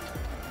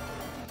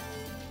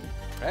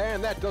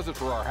 And that does it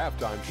for our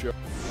halftime show.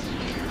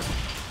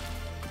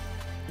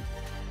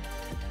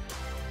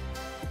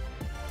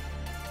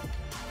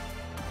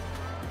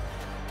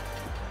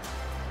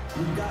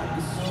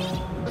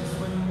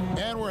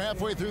 And we're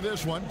halfway through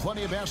this one.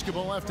 Plenty of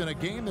basketball left in a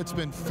game that's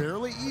been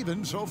fairly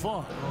even so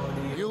far.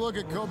 You look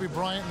at Kobe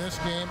Bryant in this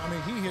game, I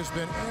mean, he has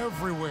been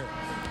everywhere.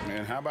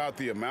 And how about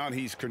the amount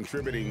he's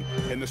contributing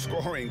in the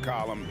scoring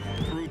column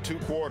through 2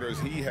 quarters?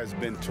 He has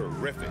been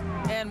terrific.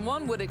 And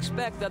one would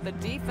expect that the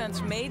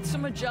defense made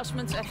some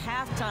adjustments at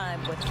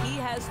halftime, but he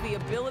has the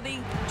ability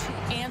to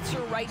answer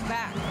right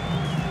back.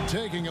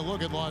 Taking a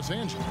look at Los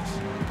Angeles.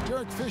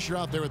 Derek Fisher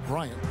out there with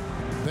Bryant.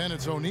 Then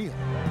it's O'Neal.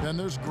 Then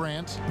there's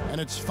Grant, and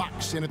it's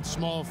Fox in at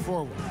small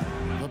forward.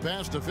 The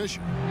pass to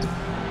Fisher.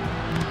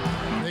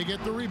 They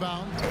get the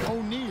rebound.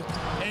 O'Neal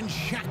and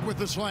Shaq with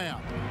the slam.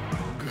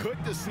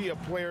 Good to see a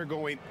player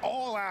going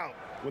all out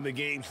when the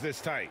game's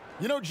this tight.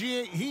 You know,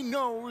 GA, he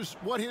knows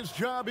what his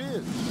job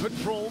is.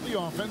 Control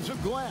the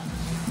offensive glass.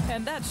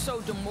 And that's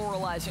so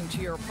demoralizing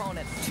to your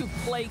opponent. To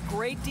play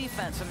great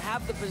defense and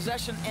have the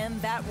possession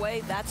end that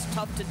way, that's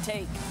tough to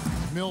take.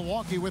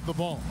 Milwaukee with the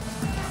ball.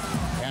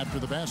 After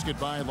the basket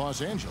by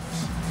Los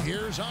Angeles.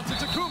 Here's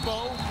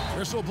Antetokounmpo.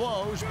 Whistle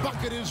blows.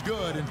 Bucket is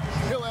good. And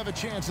he'll have a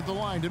chance at the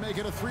line to make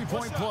it a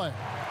 3-point play.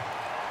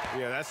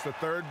 Yeah, that's the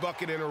 3rd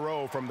bucket in a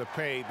row from the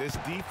paint. This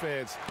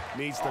defense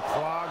needs to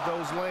clog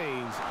those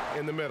lanes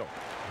in the middle.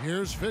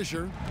 Here's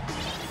Fisher.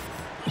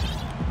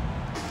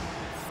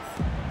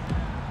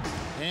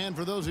 And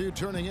for those of you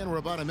turning in, we're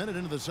about a minute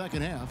into the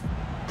second half.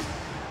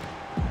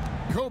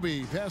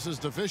 Kobe passes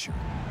to Fisher.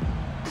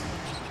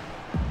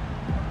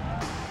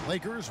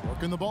 Lakers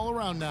working the ball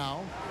around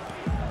now.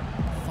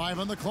 5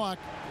 on the clock.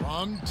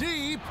 From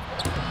deep.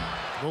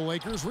 The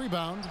Lakers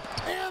rebound.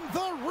 And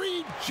the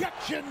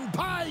rejection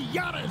by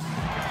Giannis.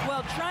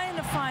 Well, trying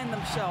to find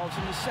themselves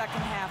in the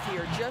second half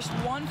here. Just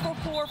 1 for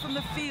 4 from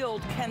the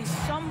field. Can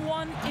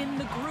someone in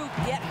the group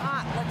get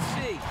hot? Let's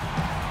see.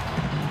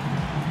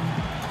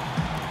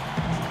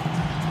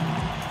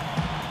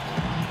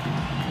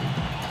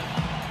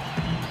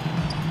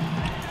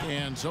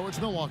 And so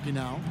it's Milwaukee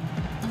now.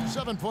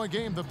 7-point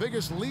game, the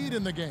biggest lead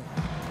in the game.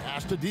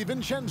 Pass to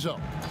DiVincenzo.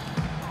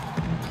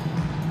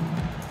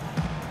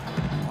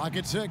 Clock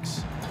at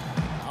 6.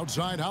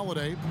 Outside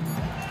Holiday.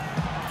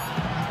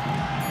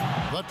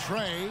 The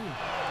tray.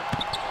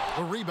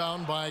 The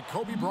rebound by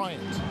Kobe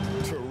Bryant.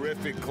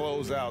 Terrific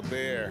closeout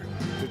there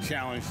to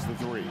challenge the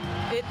three.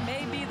 It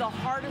may be the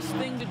hardest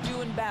thing to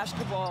do in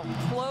basketball.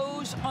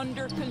 Close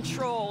under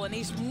control, and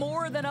he's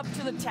more than up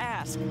to the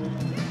task.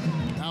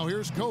 Now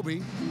here's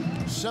Kobe.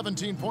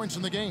 17 points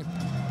in the game.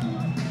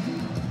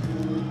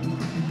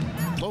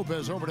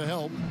 Lopez over to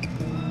help.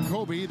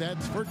 Kobe,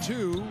 that's for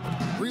 2.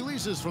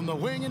 Releases from the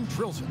wing and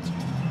drills it.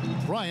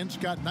 Bryant's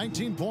got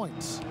 19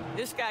 points.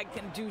 This guy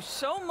can do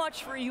so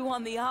much for you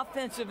on the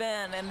offensive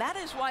end, and that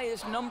is why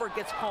his number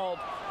gets called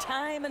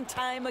time and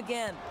time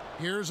again.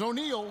 Here's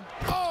O'Neal.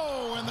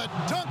 Oh, and the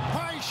dunk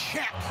by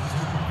Shaq.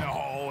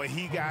 Oh,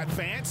 he got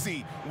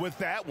fancy with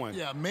that one.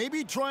 Yeah,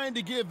 maybe trying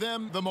to give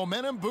them the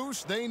momentum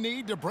boost they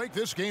need to break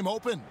this game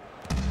open.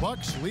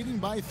 Bucks leading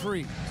by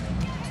 3.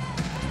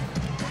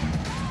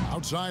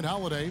 Outside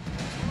Holiday.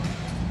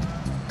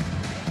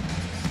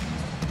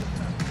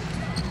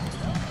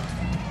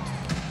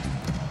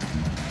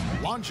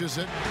 Launches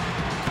it.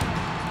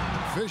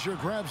 Fisher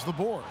grabs the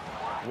board.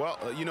 Well,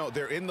 you know,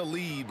 they're in the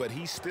lead, but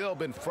he's still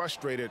been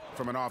frustrated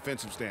from an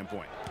offensive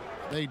standpoint.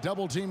 They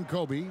double-team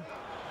Kobe.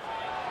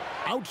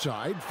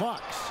 Outside,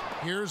 Fox.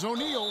 Here's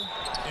O'Neal.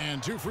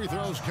 And 2 free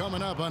throws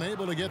coming up,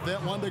 unable to get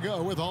that one to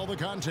go with all the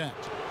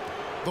contact.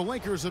 The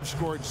Lakers have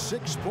scored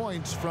 6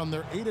 points from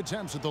their 8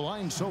 attempts at the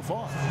line so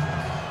far.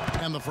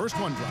 And the first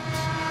one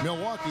drops.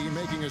 Milwaukee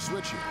making a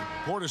switch here.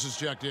 Portis is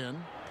checked in.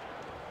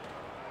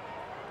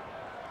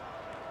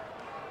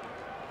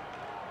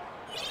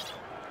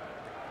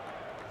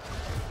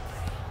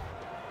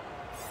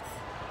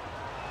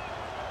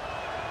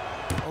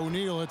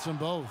 O'Neal hits them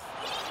both.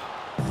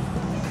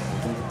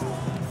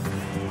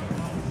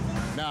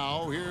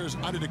 Now here's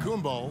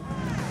Antetokounmpo.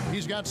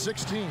 He's got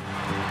 16.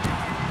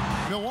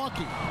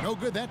 Milwaukee, no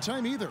good that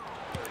time either.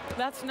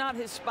 That's not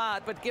his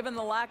spot, but given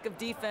the lack of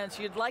defense,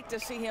 you'd like to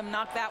see him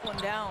knock that one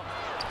down.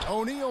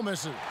 O'Neal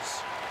misses.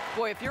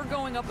 Boy, if you're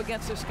going up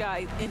against this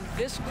guy in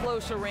this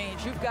close a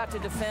range, you've got to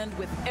defend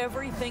with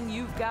everything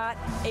you've got.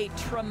 A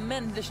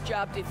tremendous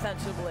job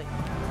defensively.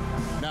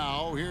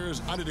 Now here's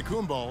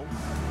Antetokounmpo.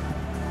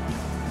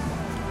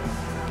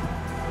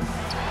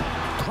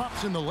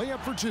 Drops in the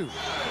layup for 2.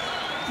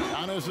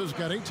 Giannis has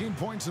got 18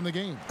 points in the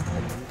game.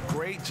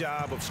 Great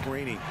job of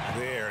screening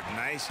there.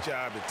 Nice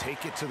job to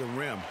take it to the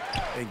rim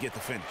and get the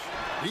finish.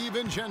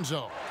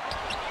 DiVincenzo.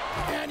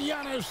 And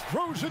Giannis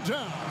throws it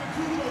down.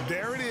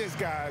 There it is,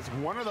 guys.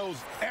 One of those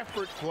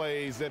effort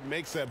plays that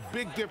makes a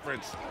big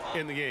difference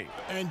in the game.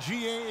 And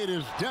GA, it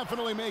is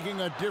definitely making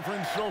a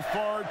difference so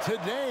far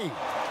today.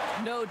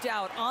 No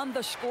doubt. On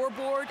the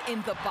scoreboard,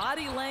 in the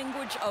body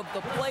language of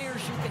the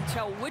players, you can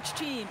tell which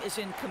team is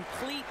in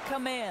complete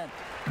command.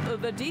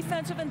 The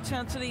defensive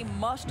intensity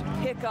must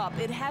pick up.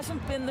 It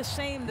hasn't been the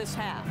same this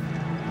half.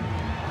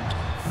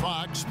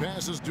 Fox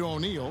passes to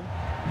O'Neal.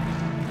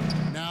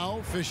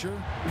 Now Fisher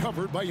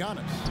covered by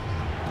Giannis.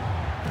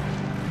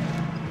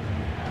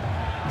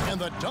 And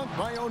the dunk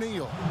by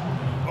O'Neal.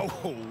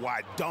 Oh,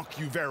 why dunk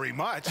you very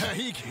much.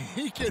 He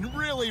can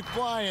really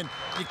fly, and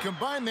you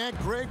combine that,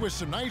 Greg, with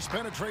some nice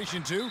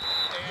penetration too,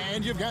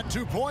 and you've got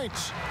 2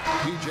 points.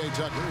 P.J.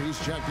 Tucker, he's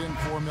checked in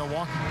for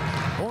Milwaukee.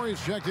 Or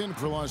he's checked in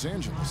for Los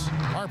Angeles.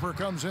 Harper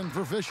comes in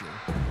for Fisher.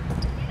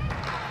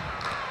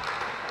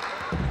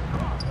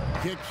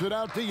 Kicks it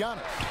out to Giannis.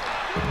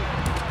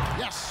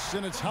 Yes,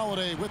 and it's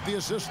Holiday with the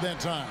assist that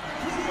time.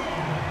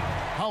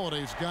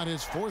 Holiday's got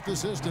his 4th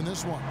assist in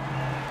this one.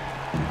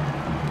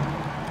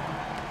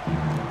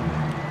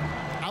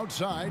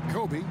 Outside,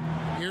 Kobe.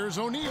 Here's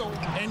O'Neal,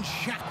 and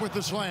Shaq with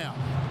the slam.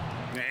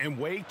 And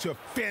wait to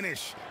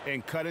finish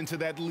and cut into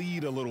that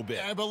lead a little bit.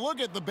 Yeah, but look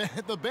at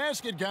the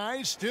basket,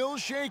 guys, still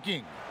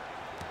shaking.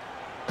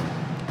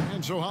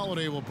 And so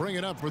Holiday will bring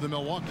it up for the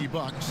Milwaukee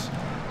Bucks.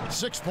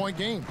 6-point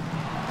game.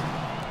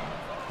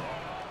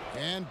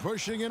 And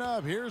pushing it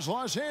up, here's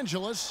Los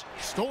Angeles.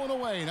 Stolen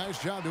away.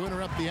 Nice job to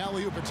interrupt the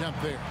alley-oop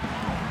attempt there.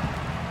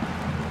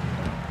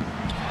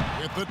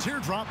 With the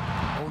teardrop,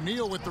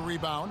 O'Neal with the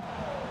rebound.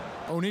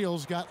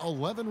 O'Neal's got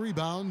 11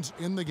 rebounds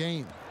in the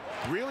game.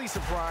 Really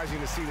surprising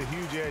to see the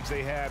huge edge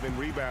they have in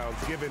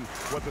rebounds, given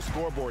what the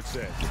scoreboard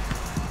said.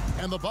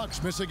 And the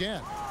Bucks miss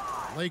again.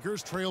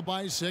 Lakers trail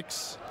by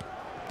 6.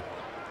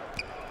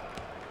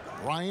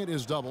 Bryant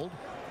is doubled.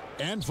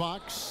 And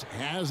Fox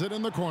has it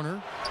in the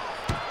corner.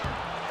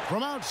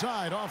 From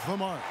outside, off the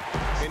mark.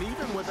 And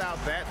even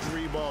without that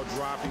three-ball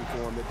dropping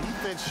for him, the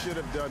defense should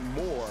have done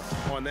more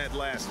on that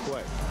last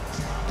play.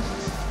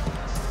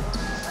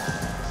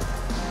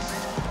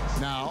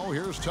 Now,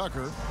 here's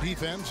Tucker.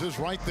 Defense is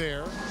right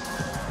there.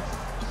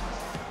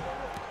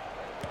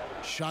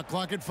 Shot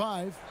clock at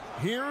 5.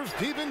 Here's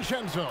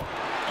DiVincenzo.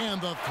 And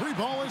the three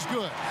ball is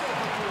good.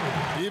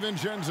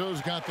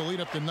 DiVincenzo's got the lead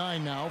up to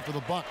 9 now for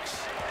the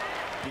Bucks.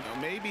 You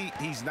know, maybe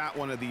he's not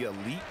one of the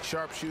elite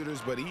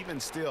sharpshooters, but even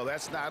still,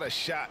 that's not a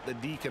shot the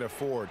D can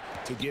afford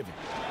to give him.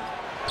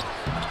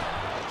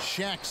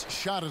 Shaq's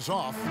shot is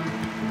off.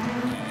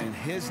 And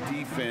his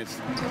defense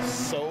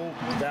so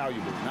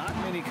valuable. Not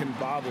many can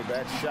bother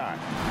that shot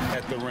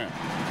at the rim.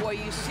 Boy,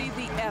 you see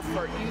the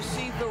effort. You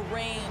see the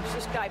range.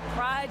 This guy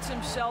prides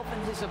himself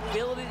in his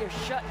ability to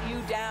shut you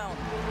down.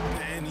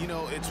 And, you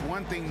know, it's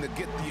one thing to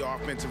get the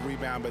offensive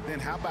rebound, but then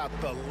how about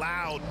the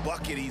loud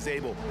bucket he's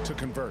able to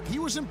convert? He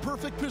was in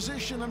perfect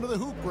position under the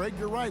hoop, Greg.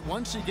 You're right.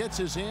 Once he gets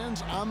his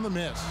hands on the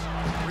miss.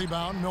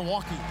 Rebound,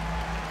 Milwaukee.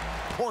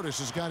 Portis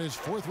has got his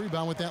 4th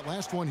rebound with that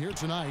last one here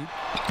tonight.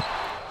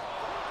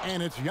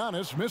 And it's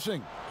Giannis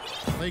missing.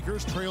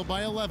 Lakers trail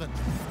by 11.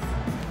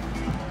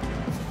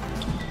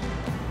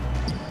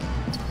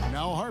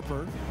 Now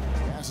Harper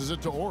passes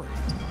it to Ori.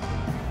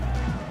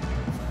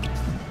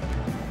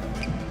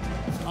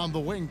 On the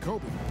wing,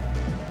 Kobe.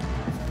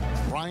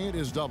 Bryant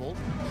is doubled.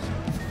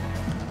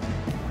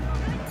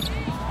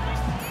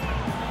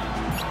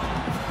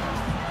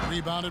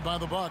 Rebounded by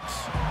the Bucks.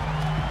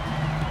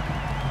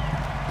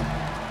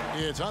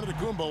 It's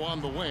Antetokounmpo on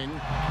the wing.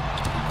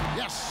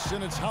 Yes,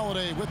 and it's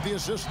Holiday with the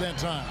assist that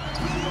time.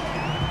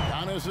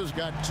 Giannis has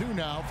got 2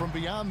 now from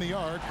beyond the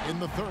arc in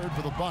the 3rd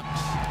for the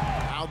Bucks.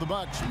 Now the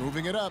Bucks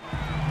moving it up.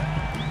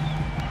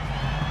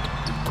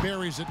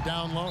 Buries it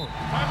down low.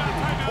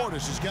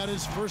 Portis has got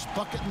his first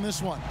bucket in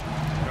this one.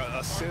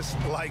 Assists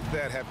like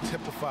that have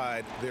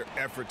typified their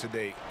effort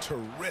today.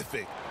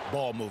 Terrific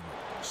ball movement.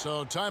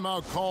 So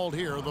timeout called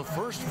here, the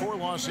first for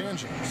Los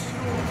Angeles.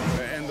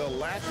 And the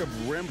lack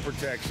of rim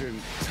protection,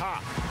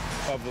 top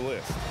of the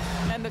list.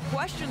 And the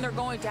question they're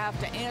going to have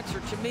to answer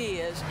to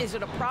me is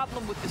it a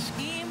problem with the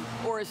scheme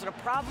or is it a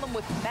problem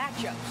with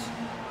matchups?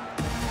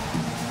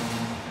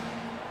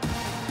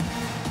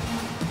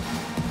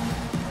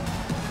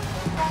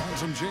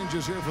 Some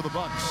changes here for the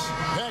Bucks.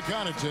 Pat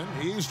Connaughton,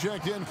 he's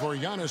checked in for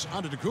Giannis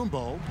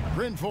Antetokounmpo.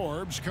 Bryn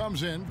Forbes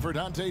comes in for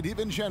Dante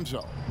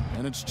DiVincenzo.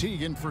 And it's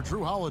Teagan for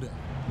Drew Holiday.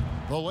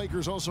 The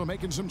Lakers also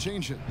making some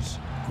changes.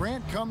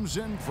 Grant comes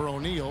in for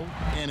O'Neal,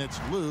 and it's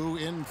Lou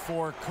in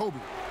for Kobe.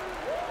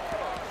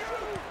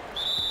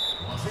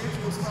 Los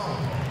Angeles foul.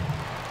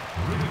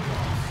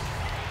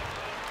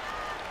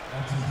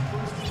 That's his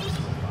first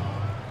personal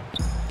foul.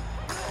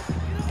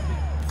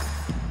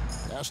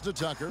 Pass to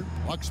Tucker.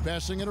 Bucks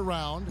passing it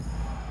around.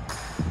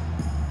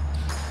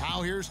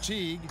 Now here's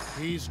Teague.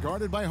 He's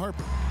guarded by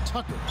Harper.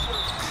 Tucker.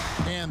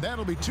 And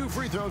that'll be 2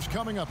 free throws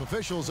coming up.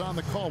 Officials on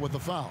the call with the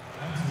foul.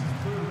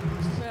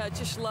 I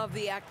just love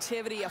the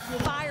activity, a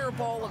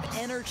fireball of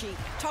energy.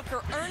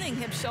 Tucker earning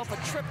himself a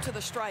trip to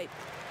the stripe.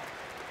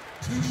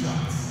 2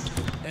 shots.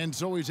 And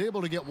so he's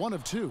able to get 1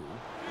 of 2.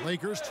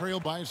 Lakers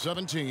trail by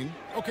 17.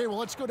 Okay, well,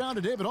 let's go down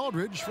to David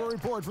Aldridge for a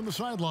report from the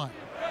sideline.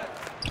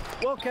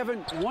 Well, Kevin,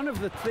 one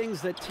of the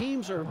things that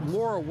teams are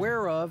more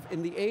aware of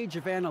in the age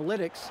of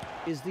analytics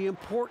is the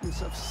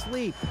importance of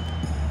sleep.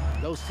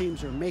 Those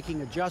teams are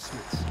making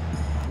adjustments.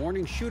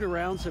 Morning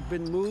shoot-arounds have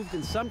been moved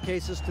in some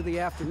cases to the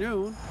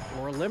afternoon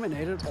or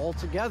eliminated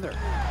altogether.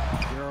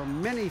 There are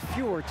many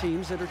fewer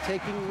teams that are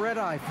taking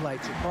red-eye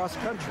flights across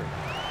country.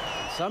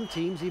 Some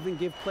teams even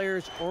give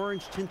players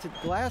orange-tinted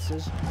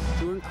glasses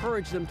to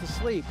encourage them to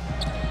sleep.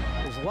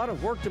 There's a lot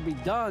of work to be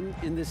done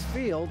in this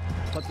field,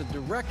 but the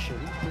direction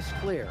is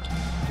clear.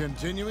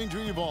 Continuing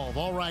to evolve.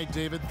 All right,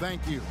 David,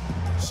 thank you.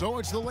 So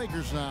it's the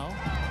Lakers now.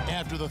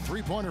 After the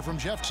three-pointer from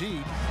Jeff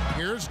Teague,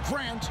 here's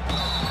Grant.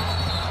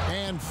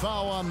 And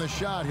foul on the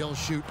shot. He'll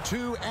shoot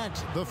 2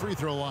 at the free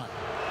throw line.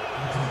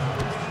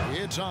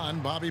 It's on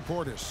Bobby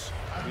Portis.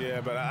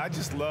 Yeah, but I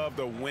just love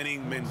the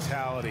winning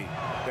mentality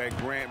that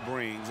Grant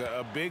brings.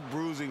 A big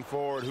bruising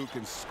forward who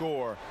can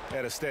score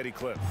at a steady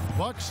clip.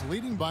 Bucks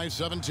leading by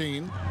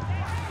 17.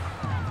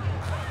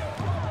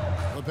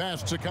 The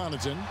pass to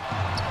Connaughton.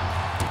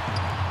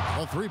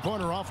 A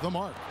three-pointer off the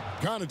mark.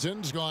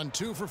 Connaughton's gone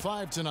 2 for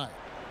 5 tonight.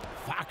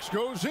 Fox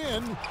goes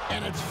in,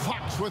 and it's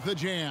Fox with the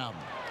jam.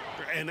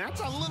 And that's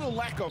a little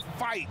lack of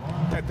fight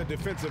at the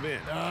defensive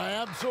end.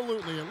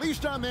 Absolutely. At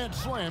least on that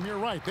slam, you're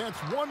right. That's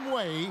one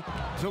way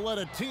to let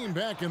a team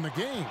back in the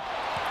game.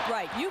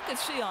 Right. You can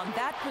see on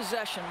that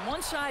possession,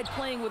 one side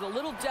playing with a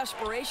little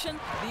desperation,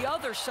 the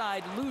other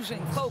side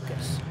losing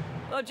focus.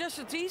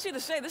 It's easy to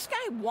say this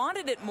guy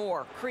wanted it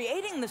more,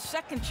 creating the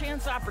second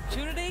chance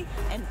opportunity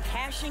and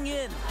cashing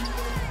in.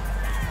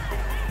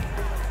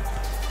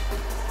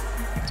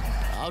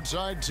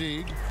 Outside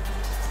Teague.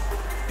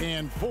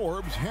 And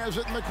Forbes has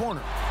it in the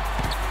corner.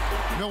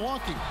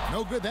 Milwaukee,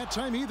 no good that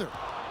time either.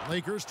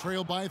 Lakers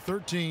trail by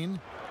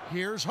 13.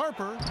 Here's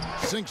Harper.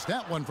 Sinks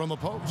that one from the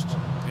post.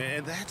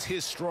 And that's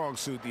his strong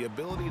suit, the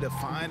ability to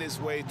find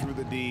his way through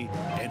the D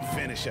and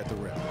finish at the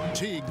rim.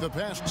 Teague, the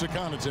pass to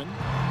Connaughton.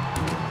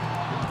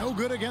 No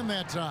good again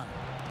that time.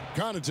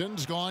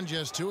 Connaughton's gone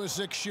just 2 of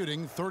 6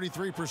 shooting,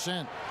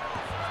 33%.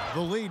 The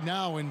lead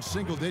now in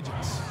single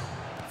digits.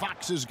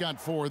 Fox has got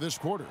 4 this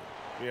quarter.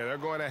 Yeah, they're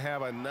going to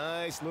have a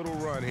nice little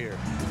run here.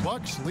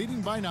 Bucks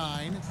leading by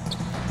 9.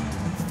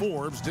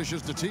 Forbes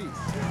dishes to Teague.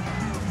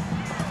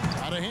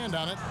 Got a hand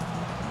on it.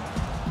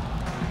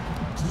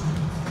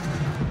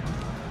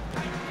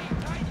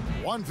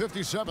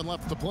 1:57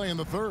 left to play in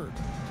the third.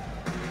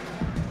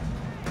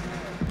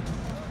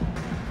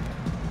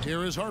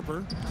 Here is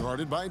Harper,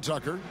 guarded by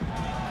Tucker.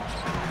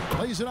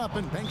 Plays it up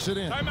and banks it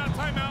in. Timeout,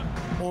 timeout.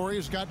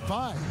 Horry's got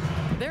 5.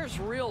 There's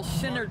real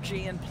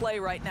synergy in play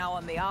right now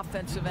on the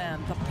offensive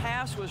end. The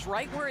pass was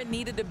right where it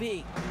needed to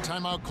be.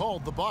 Timeout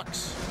called, the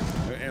Bucks.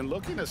 And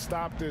looking to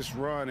stop this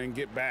run and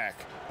get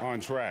back on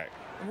track.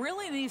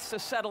 Really needs to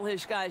settle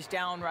his guys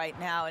down right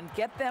now and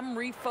get them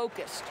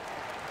refocused.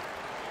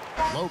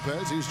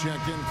 Lopez, he's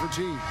checked in for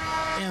T.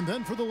 And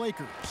then for the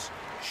Lakers,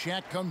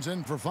 Shaq comes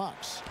in for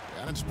Fox.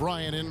 And it's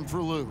Bryant in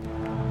for Lou.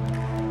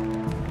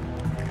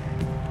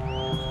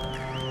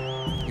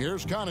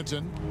 Here's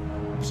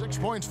Connaughton. 6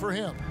 points for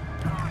him.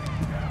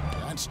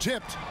 That's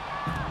tipped.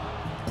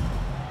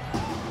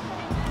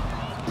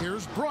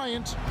 Here's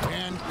Bryant,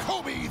 and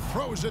Kobe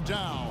throws it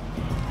down.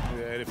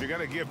 And if you're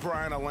going to give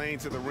Bryant a lane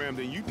to the rim,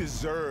 then you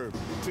deserve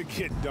to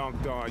get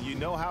dunked on. You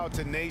know how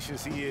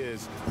tenacious he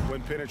is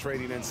when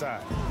penetrating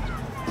inside.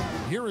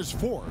 Here is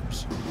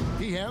Forbes.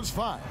 He has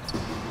 5.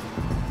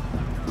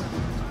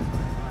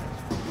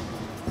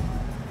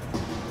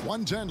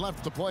 1:10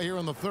 left to play here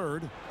in the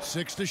third.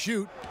 6 to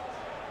shoot.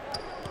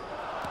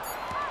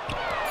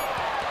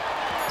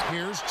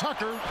 Here's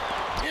Tucker.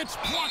 It's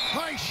blocked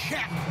by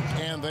Shaq.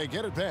 And they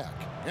get it back.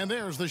 And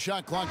there's the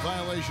shot clock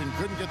violation.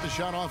 Couldn't get the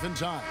shot off in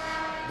time.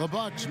 The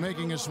Bucks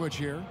making a switch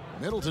here.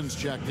 Middleton's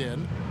checked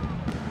in.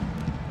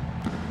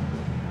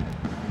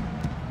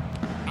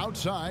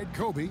 Outside,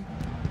 Kobe.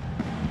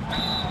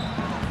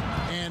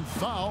 And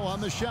foul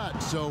on the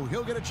shot, so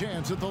he'll get a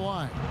chance at the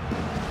line.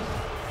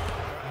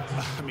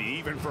 I mean,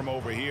 even from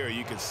over here,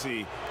 you can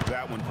see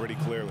that one pretty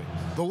clearly.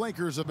 The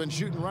Lakers have been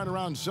shooting right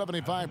around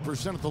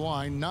 75% at the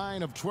line,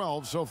 9 of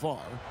 12 so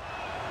far.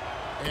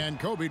 And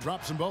Kobe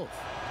drops them both.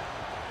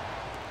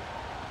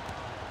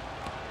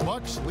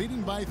 Bucks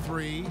leading by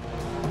 3.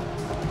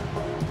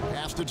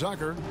 Pass to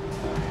Tucker.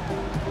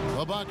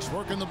 The Bucks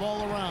working the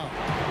ball around.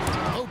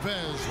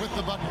 Lopez with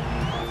the bucket.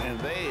 And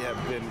they have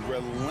been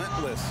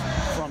relentless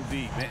from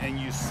deep. And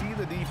you see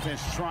the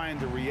defense trying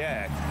to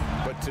react,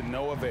 but to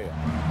no avail.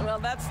 Well,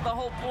 that's the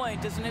whole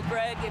point, isn't it,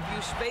 Greg? If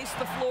you space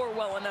the floor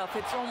well enough,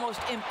 it's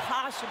almost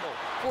impossible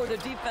for the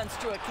defense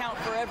to account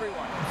for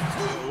everyone.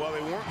 Well,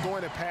 they weren't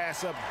going to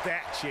pass up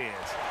that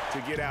chance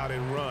to get out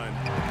and run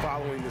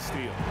following the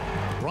steal.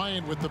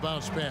 Bryant with the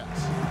bounce pass.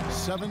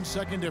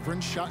 7-second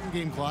difference, shot and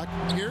game clock.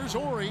 Here's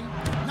Horry.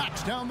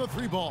 Knocks down the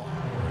 3 ball.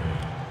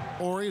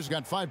 Horry's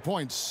got 5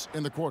 points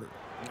in the quarter.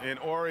 And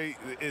Horry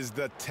is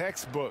the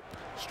textbook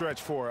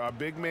stretch four, a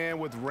big man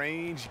with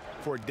range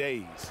for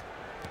days.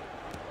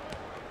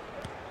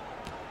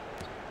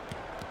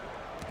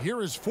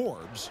 Here is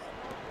Forbes.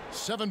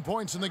 7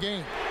 points in the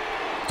game.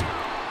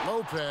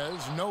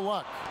 Lopez, no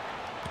luck.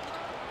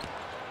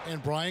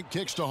 And Bryant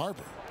kicks to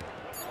Harper.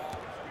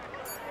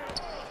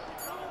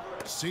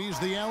 Sees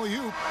the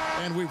alley-oop,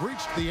 and we've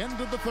reached the end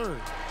of the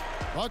third.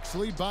 Bucks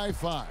lead by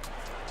 5.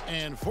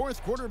 And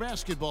fourth quarter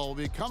basketball will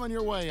be coming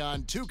your way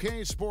on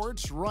 2K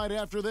Sports right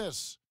after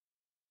this.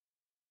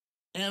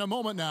 And a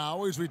moment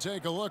now as we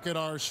take a look at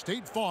our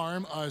State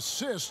Farm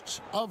assists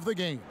of the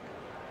game.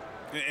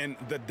 And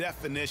the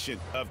definition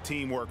of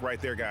teamwork right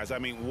there, guys. I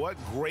mean, what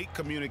great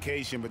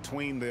communication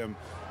between them,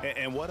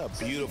 and what a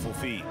beautiful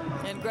feat.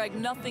 And, Greg,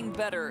 nothing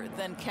better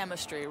than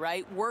chemistry,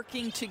 right?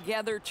 Working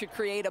together to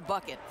create a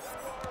bucket.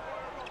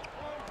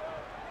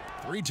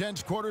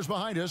 3/10 quarters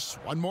behind us.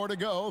 1 more to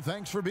go.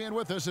 Thanks for being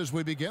with us as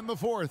we begin the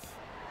fourth.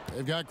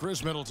 They've got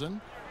Chris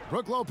Middleton.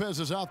 Brook Lopez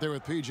is out there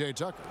with P.J.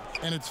 Tucker.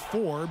 And it's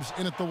Forbes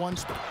in at the 1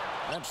 spot.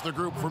 That's the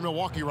group for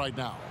Milwaukee right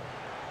now.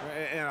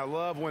 And I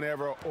love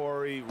whenever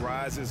Horry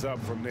rises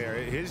up from there.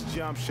 His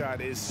jump shot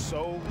is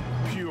so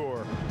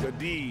pure, the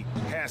D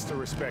has to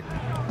respect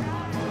it.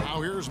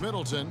 Now here's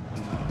Middleton.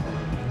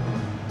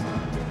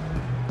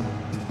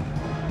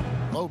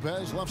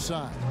 Lopez left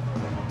side.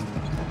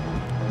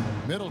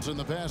 Middleton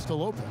the pass to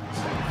Lopez.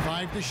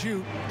 5 to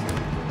shoot.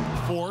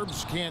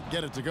 Forbes can't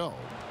get it to go.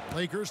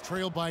 Lakers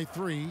trail by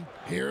 3.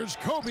 Here's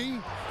Kobe.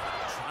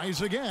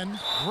 Tries again.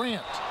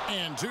 Grant.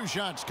 And 2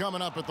 shots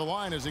coming up at the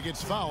line as he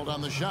gets fouled on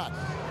the shot.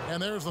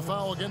 And there's the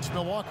foul against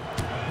Milwaukee.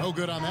 No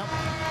good on that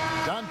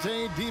one.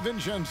 Dante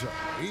DiVincenzo.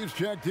 He's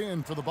checked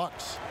in for the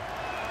Bucks.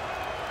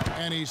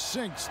 And he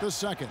sinks the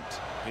second.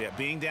 Yeah,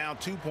 being down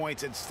 2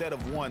 points instead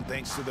of 1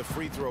 thanks to the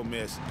free throw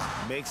miss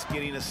makes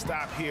getting a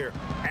stop here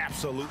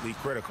absolutely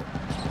critical.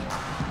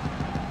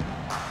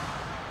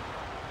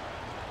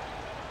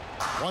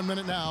 1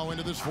 minute now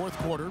into this fourth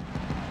quarter.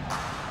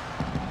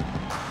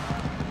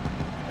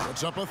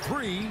 Puts up a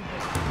three.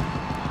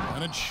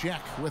 And it's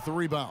Shaq with the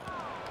rebound.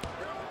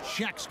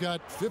 Shaq's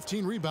got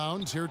 15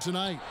 rebounds here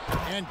tonight.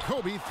 And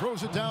Kobe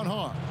throws it down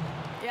hard.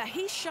 Yeah,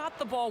 he shot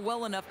the ball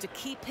well enough to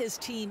keep his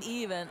team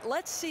even.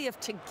 Let's see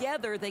if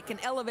together they can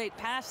elevate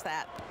past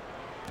that.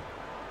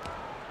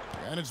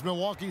 And it's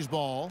Milwaukee's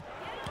ball.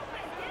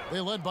 They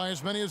led by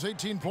as many as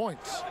 18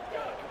 points.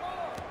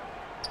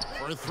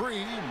 For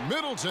three,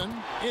 Middleton.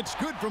 It's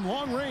good from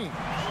long range.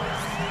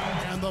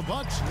 And the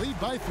Bucks lead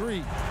by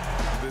 3.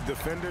 The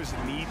defenders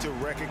need to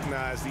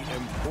recognize the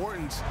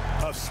importance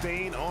of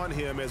staying on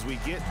him as we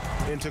get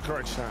into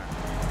crunch time.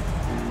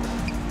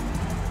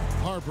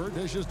 Harper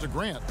dishes to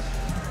Grant.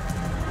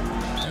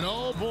 And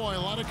oh boy,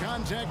 a lot of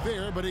contact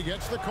there, but he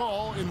gets the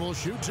call and will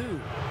shoot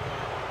 2.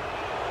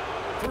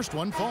 First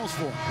one falls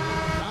for him.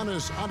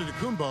 Giannis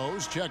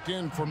Antetokounmpo's checked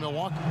in for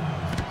Milwaukee.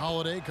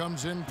 Holiday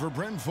comes in for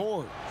Bryn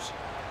Forbes.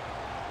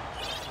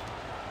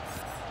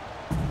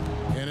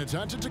 And it's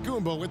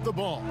Antetokounmpo with the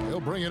ball.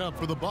 He'll bring it up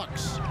for the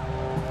Bucks.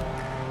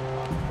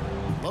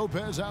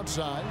 Lopez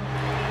outside.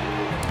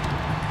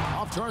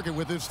 Off target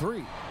with his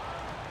 3.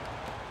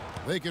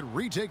 They could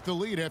retake the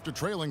lead after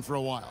trailing for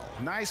a while.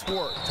 Nice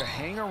work to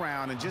hang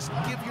around and just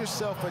give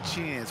yourself a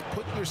chance.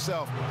 Put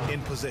yourself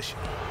in position.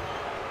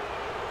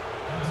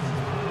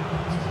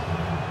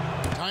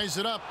 Ties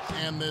it up,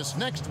 and this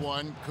next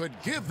one could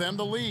give them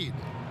the lead.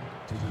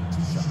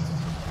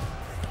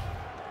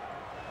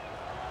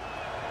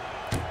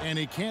 And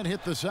he can't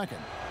hit the second.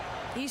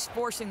 He's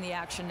forcing the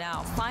action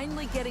now,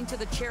 finally getting to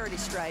the charity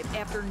stripe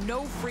after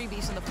no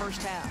freebies in the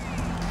first half.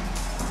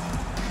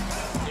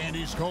 And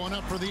he's going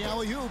up for the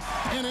alley-oop,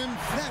 an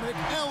emphatic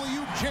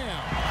alley-oop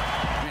jam.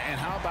 And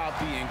how about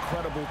the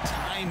incredible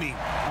timing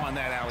on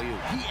that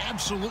alley-oop? He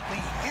absolutely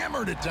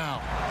hammered it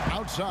down.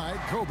 Outside,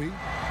 Kobe.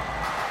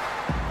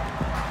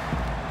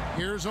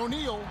 Here's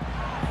O'Neal.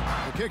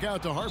 The kick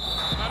out to Harper.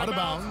 Out of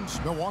bounds.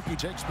 Milwaukee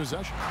takes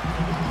possession.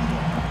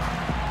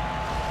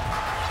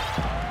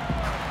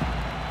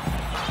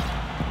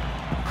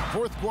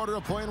 Fourth quarter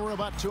of play, and we're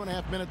about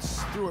 2.5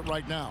 minutes through it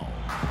right now.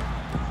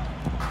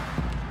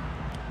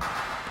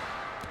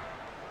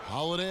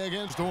 Holiday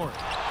against Dornas.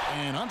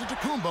 And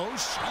Antetokounmpo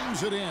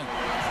slams it in.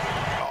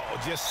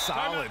 Oh, just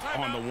solid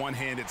on the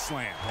one-handed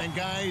slam. And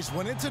guys,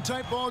 when it's a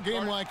tight ball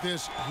game like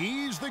this,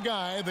 he's the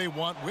guy they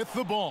want with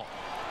the ball.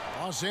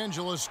 Los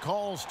Angeles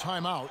calls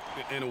timeout.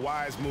 And a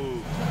wise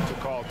move to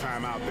call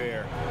timeout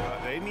there.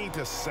 They need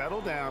to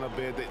settle down a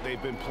bit.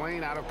 They've been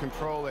playing out of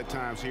control at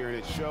times here, and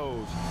it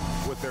shows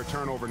with their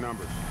turnover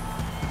numbers.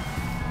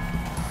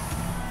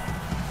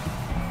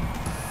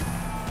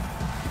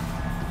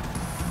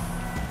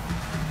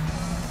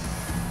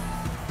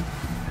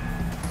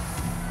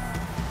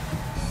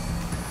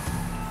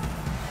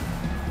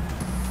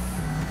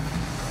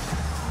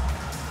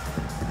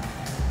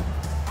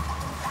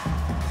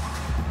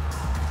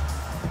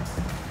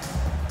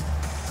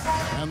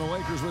 And the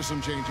Lakers with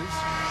some changes.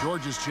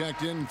 George is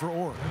checked in for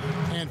Orr.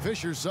 And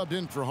Fisher subbed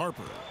in for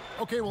Harper.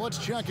 Okay, well, let's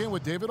check in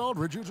with David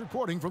Aldridge, who's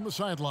reporting from the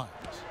sidelines.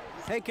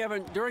 Hey,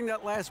 Kevin, during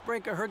that last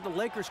break, I heard the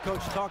Lakers coach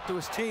talk to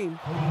his team.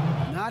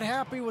 Not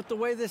happy with the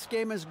way this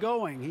game is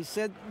going. He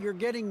said, you're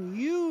getting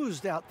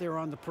used out there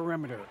on the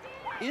perimeter.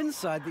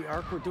 Inside the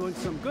arc, we're doing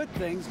some good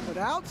things, but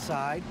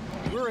outside,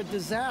 we're a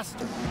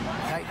disaster.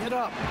 Tighten it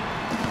up.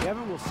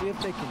 Kevin, we'll see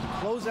if they can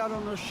close out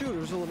on those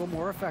shooters a little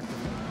more effectively.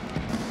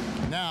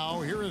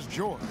 Now, here is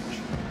George.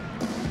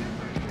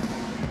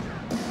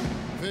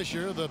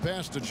 Fisher, the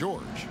pass to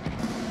George.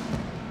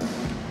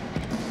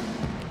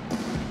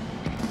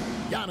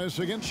 Giannis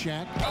against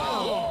Shaq.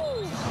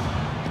 Oh!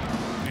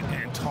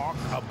 And talk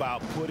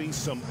about putting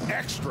some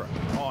extra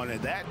on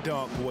it. That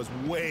dunk was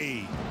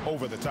way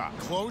over the top.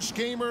 Close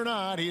game or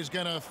not, he's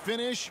going to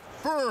finish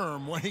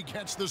firm when he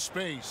gets the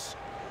space.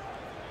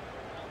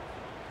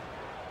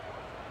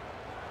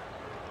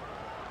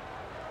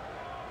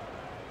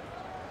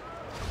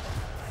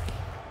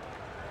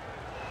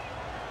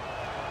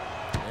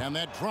 And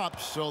that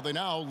drops, so they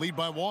now lead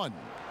by 1.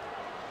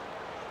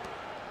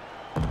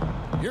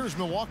 Here's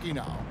Milwaukee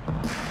now.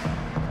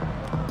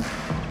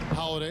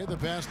 Holiday, the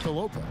pass to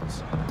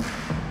Lopez.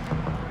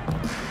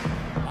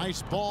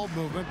 Nice ball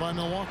movement by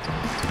Milwaukee.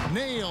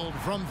 Nailed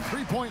from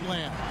three-point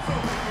land.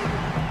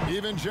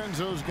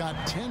 DiVincenzo's got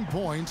 10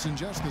 points in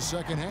just the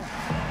second half.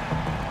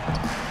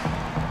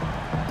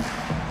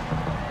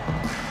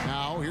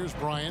 Now here's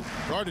Bryant,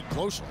 guarded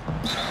closely.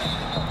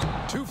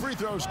 2 free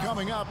throws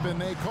coming up, and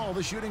they call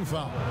the shooting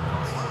foul.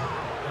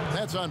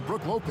 That's on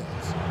Brook Lopez.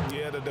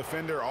 Yeah, the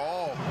defender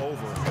all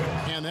over.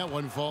 And that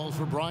one falls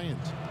for Bryant.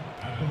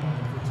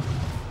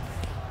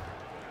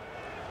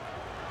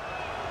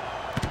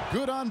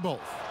 Good on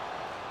both.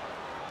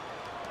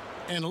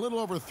 And a little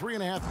over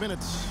 3.5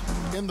 minutes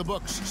in the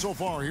books so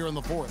far here in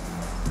the fourth.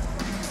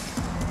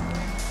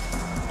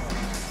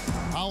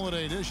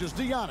 Holiday dishes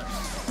to Giannis.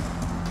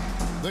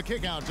 The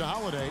kick out to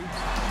Holiday.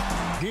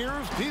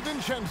 Here's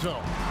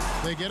DiVincenzo.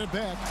 They get it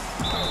back.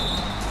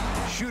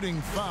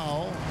 Shooting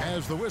foul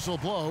as the whistle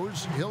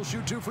blows. He'll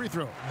shoot 2 free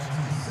throws.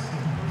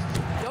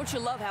 Don't you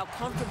love how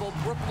comfortable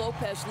Brook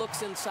Lopez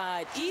looks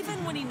inside?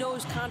 Even when he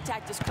knows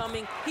contact is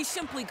coming, he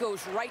simply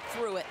goes right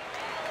through it.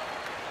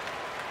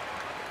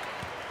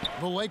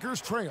 The Lakers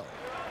trail.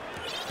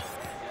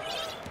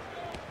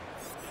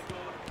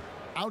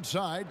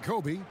 Outside,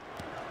 Kobe.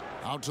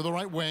 Out to the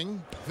right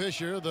wing.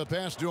 Fisher, the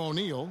pass to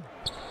O'Neal.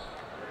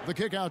 The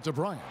kick out to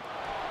Bryant.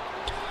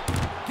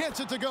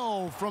 Gets it to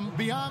go from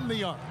beyond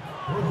the arc.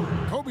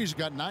 Kobe's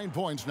got 9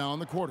 points now in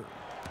the quarter.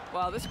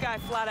 Well, this guy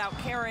flat out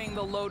carrying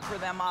the load for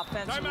them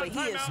offensively.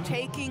 He is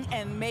taking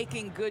and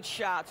making good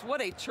shots.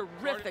 What a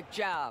terrific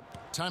job.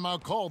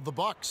 Timeout called, the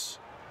Bucks.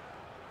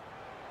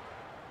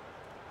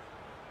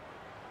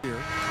 Here,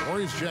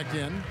 Warriors checked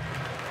in.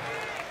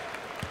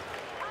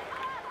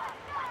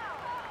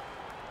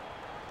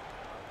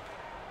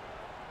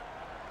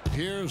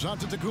 Here's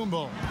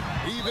Antetokounmpo.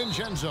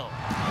 DiVincenzo.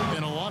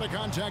 And a lot of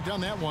contact on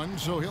that one,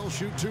 so he'll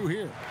shoot 2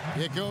 here.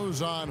 It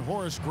goes on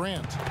Horace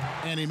Grant,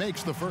 and he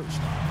makes the first.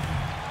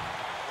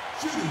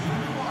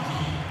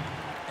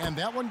 And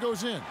that one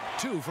goes in.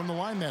 2 from the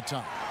line that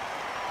time.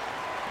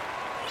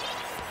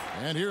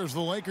 And here's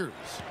the Lakers.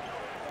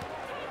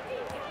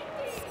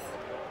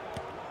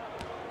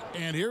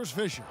 And here's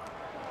Fisher.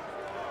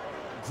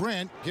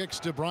 Grant kicks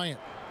to Bryant.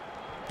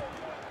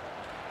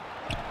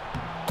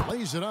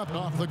 Lays it up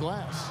off the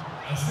glass.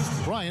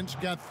 Bryant's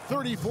got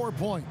 34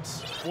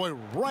 points. Boy,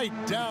 right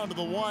down to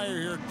the wire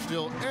here.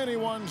 Still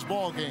anyone's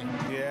ball game.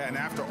 Yeah, and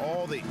after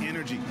all the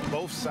energy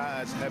both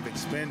sides have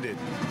expended,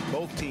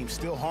 both teams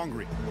still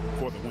hungry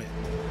for the win.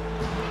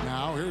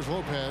 Now here's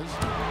Lopez.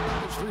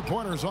 His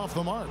 3-pointers off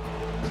the mark.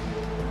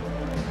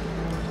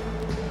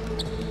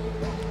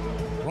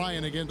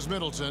 Bryant against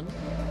Middleton.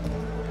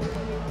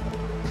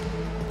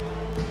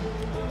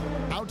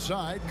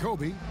 Outside,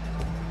 Kobe.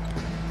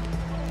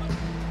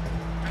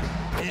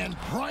 And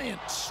Bryant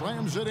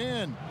slams it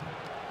in.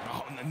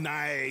 Oh,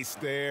 nice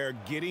there,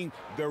 getting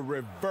the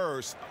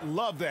reverse.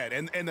 Love that.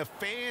 And the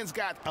fans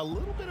got a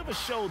little bit of a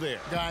show there.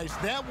 Guys,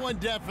 that one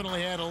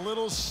definitely had a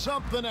little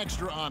something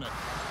extra on it.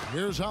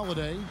 Here's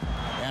Holiday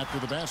after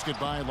the basket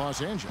by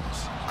Los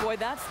Angeles. Boy,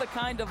 that's the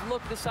kind of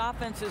look this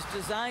offense is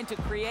designed to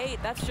create.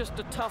 That's just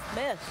a tough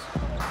miss.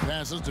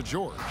 Passes to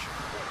George.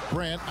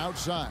 Grant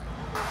outside.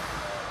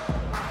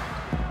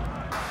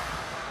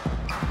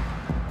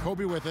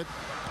 Kobe with it.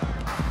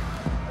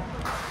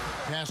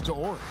 Pass to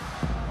Ori.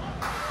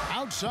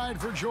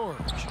 Outside for George.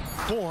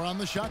 4 on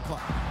the shot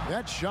clock.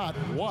 That shot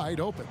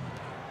wide open.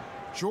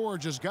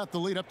 George has got the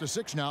lead up to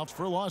 6 now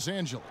for Los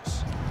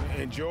Angeles.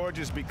 And George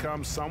has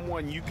become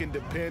someone you can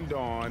depend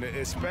on,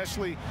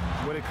 especially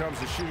when it comes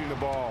to shooting the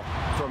ball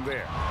from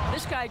there.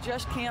 This guy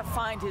just can't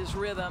find his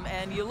rhythm,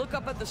 and you look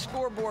up at the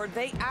scoreboard,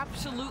 they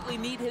absolutely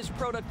need his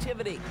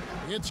productivity.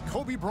 It's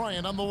Kobe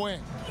Bryant on the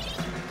wing.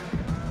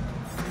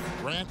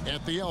 Grant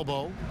at the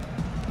elbow.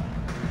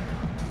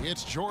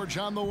 It's George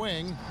on the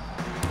wing.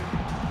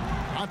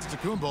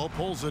 Antetokounmpo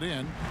pulls it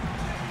in.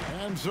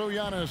 And so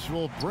Giannis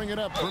will bring it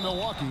up for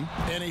Milwaukee.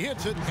 And he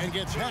hits it and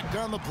gets hacked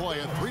on the play.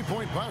 A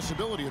 3-point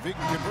possibility if he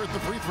can convert the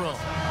free throw.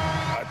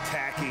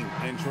 Attacking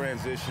in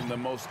transition, the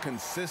most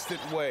consistent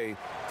way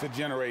to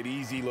generate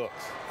easy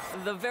looks.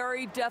 The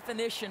very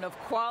definition of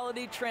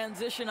quality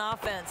transition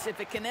offense. If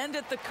it can end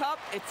at the cup,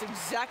 it's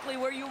exactly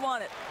where you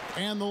want it.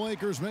 And the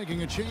Lakers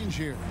making a change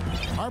here.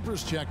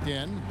 Harper's checked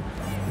in.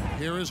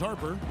 Here is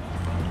Harper.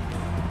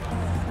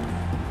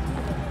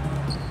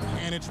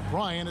 And it's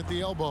Bryant at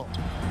the elbow.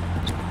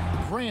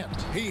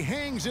 Grant, he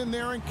hangs in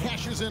there and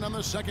cashes in on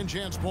the second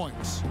chance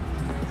points.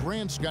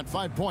 Grant's got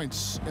 5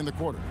 points in the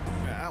quarter.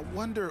 I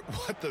wonder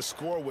what the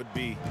score would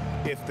be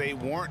if they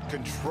weren't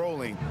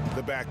controlling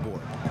the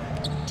backboard.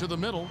 To the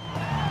middle.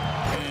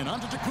 And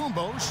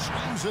Antetokounmpo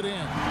slams it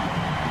in.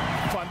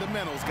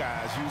 Fundamentals,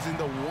 guys, using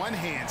the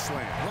one-hand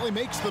slam. Really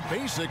makes the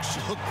basics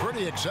look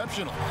pretty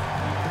exceptional.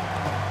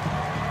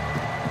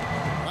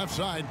 Left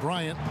side,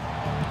 Bryant.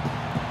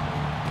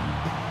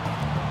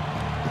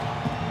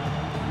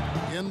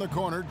 In the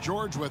corner,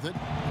 George with it.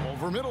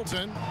 Over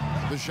Middleton.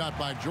 The shot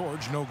by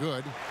George, no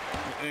good.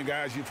 And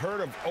guys, you've heard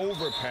of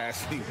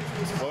overpassing.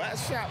 Well, that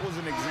shot was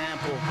an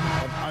example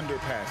of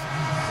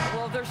underpassing.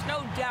 Well, there's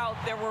no doubt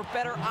there were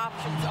better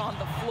options on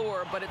the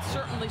floor, but it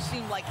certainly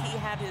seemed like he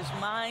had his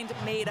mind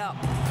made up.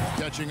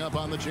 Catching up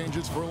on the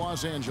changes for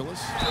Los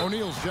Angeles.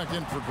 O'Neal's checked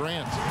in for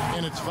Grant,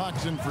 and it's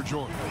Fox in for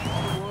George.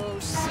 Whoa,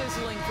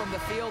 sizzling from the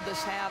field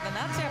this half, and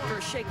that's after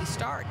a shaky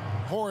start.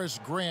 Horace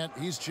Grant,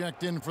 he's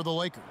checked in for the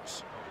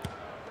Lakers.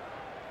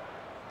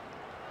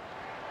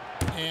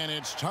 And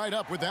it's tied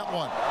up with that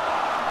one.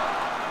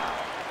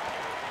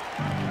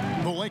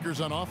 The Lakers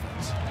on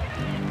offense.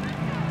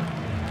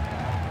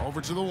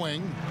 Over to the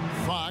wing.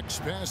 Fox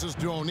passes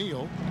to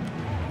O'Neal.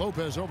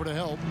 Lopez over to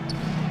help.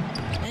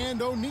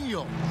 And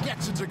O'Neal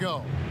gets it to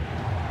go.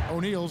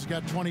 O'Neal's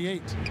got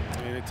 28.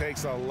 And it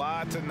takes a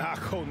lot to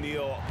knock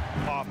O'Neal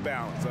off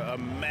balance. A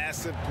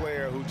massive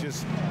player who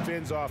just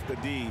fends off the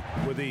D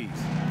with ease.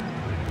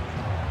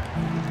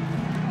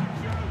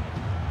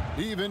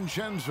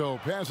 DiVincenzo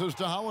passes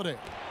to Holiday.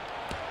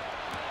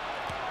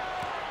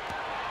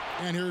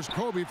 And here's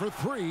Kobe for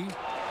 3.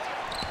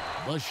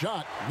 The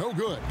shot, no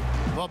good.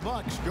 The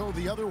Bucks go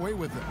the other way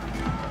with it.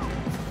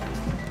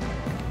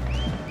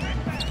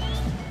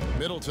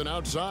 Middleton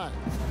outside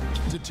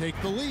to take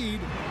the lead.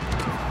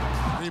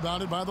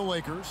 Rebounded by the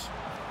Lakers.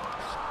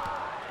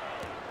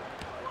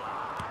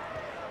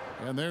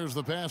 And there's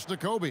the pass to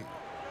Kobe.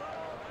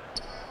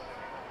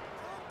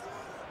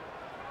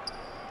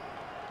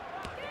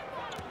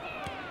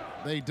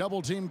 They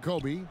double-team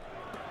Kobe.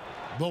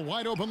 The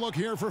wide-open look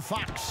here for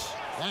Fox.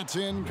 That's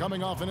in,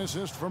 coming off an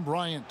assist from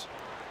Bryant.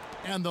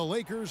 And the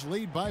Lakers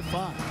lead by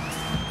 5.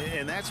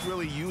 And that's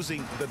really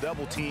using the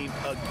double team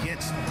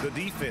against the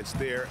defense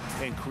there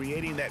and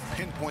creating that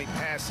pinpoint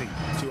passing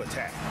to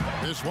attack.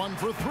 This one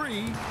for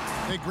 3.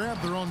 They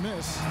grab their own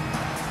miss.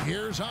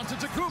 Here's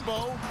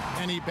Antetokounmpo,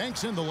 and he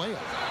banks in the layup.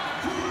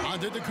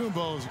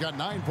 Antetokounmpo's got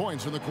 9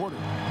 points in the quarter.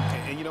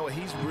 And you know,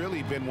 he's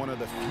really been one of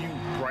the few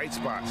bright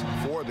spots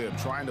for them,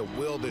 trying to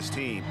will this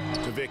team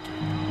to victory.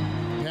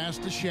 Pass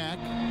to Shaq.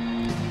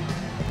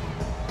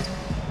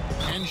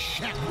 And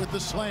Shaq with the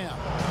slam.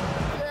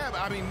 Yeah,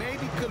 I mean,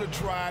 maybe could have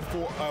tried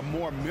for a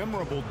more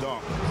memorable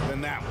dunk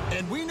than that one.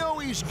 And we know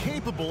he's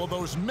capable of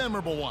those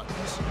memorable ones.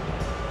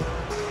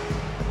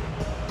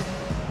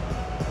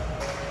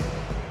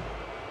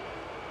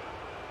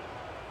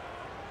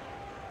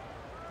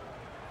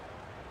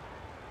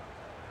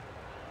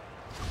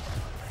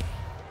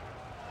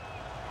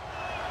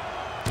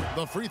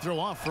 The free throw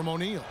off from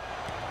O'Neal.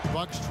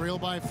 Bucks trail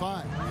by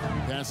 5.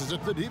 Passes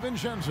it to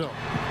DiVincenzo.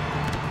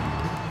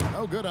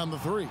 No good on the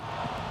 3.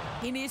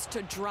 He needs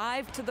to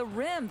drive to the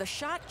rim. The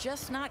shot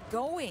just not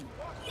going.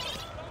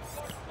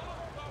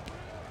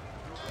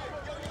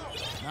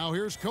 Now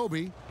here's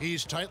Kobe.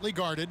 He's tightly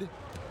guarded.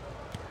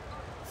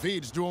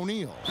 Feeds to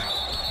O'Neal.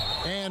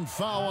 And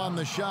foul on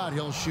the shot.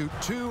 He'll shoot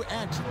 2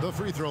 at the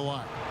free throw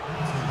line.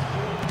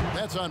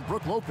 That's on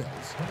Brook Lopez.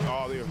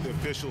 Oh, the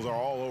officials are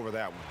all over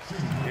that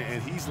one.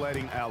 And he's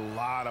letting a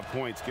lot of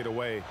points get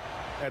away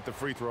at the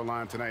free throw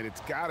line tonight.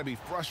 It's got to be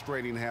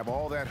frustrating to have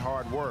all that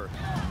hard work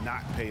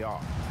not pay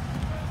off.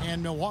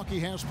 And Milwaukee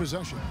has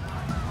possession.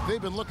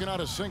 They've been looking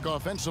out of sync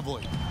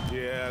offensively.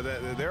 Yeah,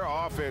 their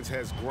offense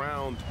has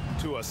ground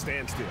to a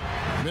standstill.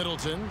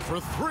 Middleton for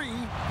 3.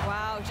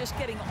 Wow, just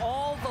getting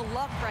all the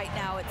luck right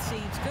now, it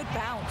seems. Good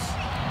bounce.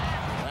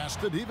 Pass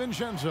to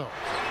DiVincenzo.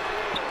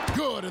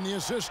 Good, and the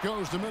assist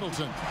goes to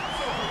Middleton.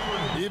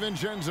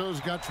 DiVincenzo's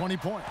got 20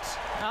 points.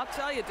 I'll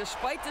tell you,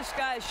 despite this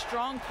guy's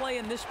strong play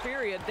in this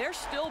period, they're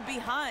still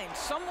behind.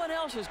 Someone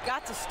else has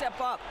got to step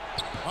up.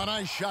 A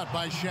nice shot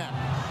by Shaq.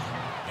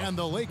 And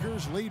the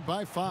Lakers lead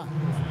by 5.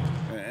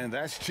 And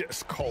that's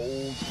just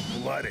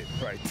cold-blooded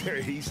right there.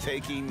 He's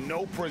taking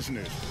no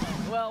prisoners.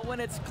 Well, when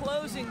it's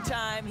closing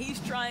time, he's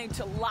trying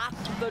to lock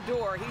the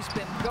door. He's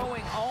been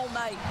going all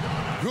night.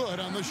 Good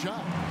on the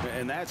shot.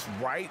 And that's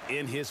right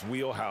in his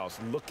wheelhouse,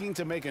 looking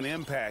to make an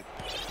impact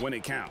when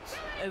it counts.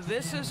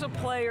 This is a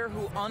player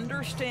who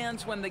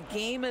understands when the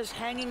game is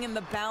hanging in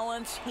the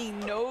balance. He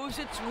knows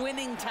it's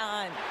winning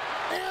time.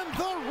 And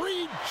the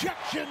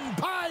rejection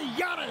by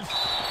Giannis.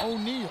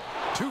 O'Neal.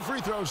 2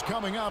 free throws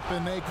coming up,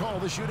 and they call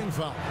the shooting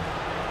foul.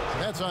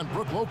 That's on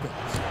Brook Lopez.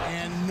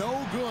 And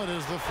no good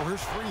as the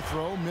first free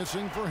throw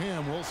missing for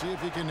him. We'll see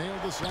if he can nail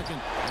the second.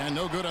 And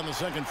no good on the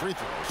second free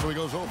throw. So he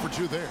goes 0 for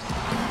 2 there.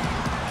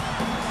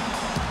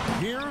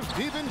 Here's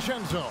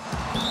DiVincenzo.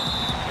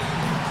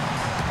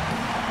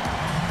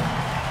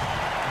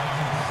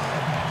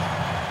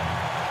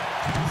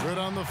 Good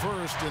on the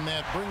first, and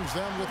that brings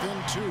them within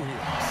 2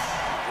 here.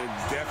 It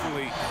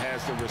definitely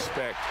has the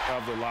respect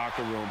of the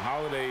locker room.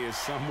 Holiday is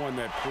someone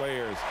that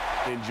players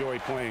enjoy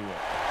playing with.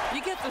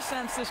 You get the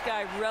sense this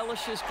guy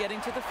relishes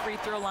getting to the free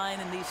throw line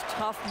in these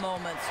tough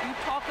moments. You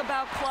talk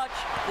about clutch,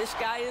 this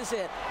guy is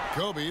it.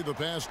 Kobe, the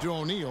pass to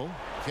O'Neal,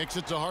 kicks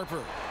it to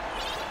Harper.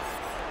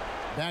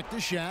 Back to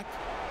Shaq.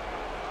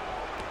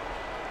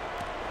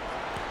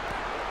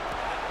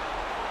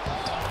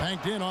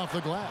 Banked in off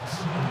the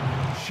glass.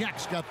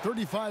 Shaq's got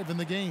 35 in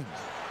the game.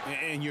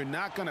 And you're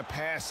not going to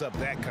pass up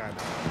that kind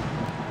of.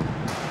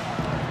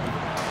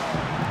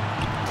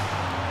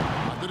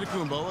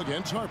 Antetokounmpo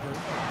against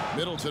Harper.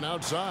 Middleton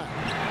outside.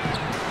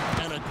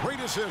 And a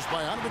great assist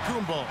by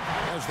Antetokounmpo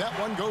as that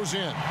one goes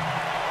in.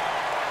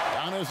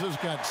 Dornas has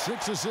got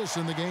 6 assists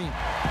in the game.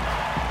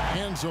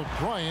 And so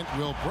Bryant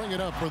will bring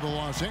it up for the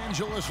Los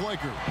Angeles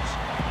Lakers.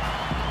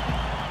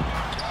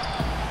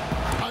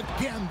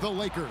 Again, the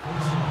Lakers.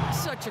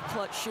 Such a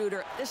clutch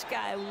shooter. This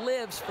guy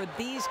lives for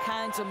these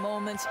kinds of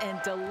moments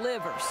and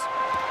delivers.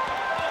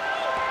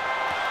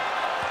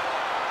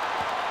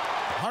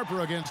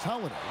 Harper against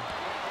Holiday.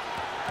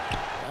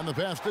 And the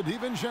pass to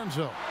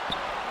DiVincenzo.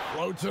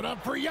 Floats it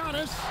up for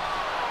Giannis.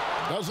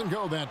 Doesn't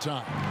go that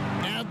time.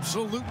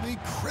 Absolutely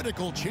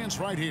critical chance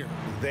right here.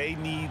 They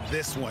need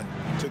this one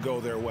to go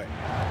their way.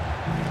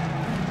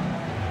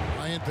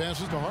 Bryant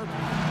passes to Harper.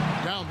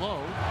 Down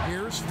low,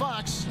 here's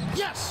Fox.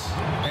 Yes!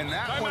 And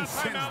that one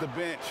sends the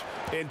bench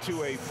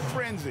into a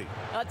frenzy.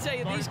 I'll tell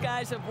you, these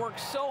guys have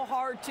worked so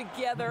hard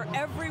together.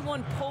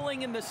 Everyone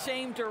pulling in the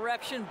same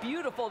direction.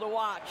 Beautiful to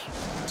watch.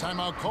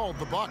 Timeout called,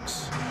 the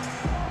Bucks.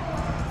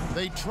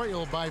 They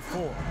trail by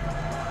 4.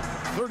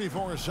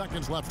 34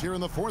 seconds left here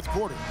in the fourth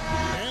quarter.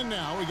 And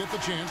now we get the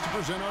chance to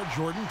present our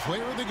Jordan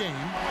Player of the Game,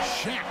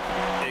 Shaq.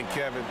 And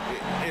Kevin,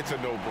 it's a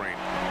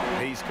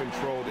no-brainer. He's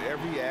controlled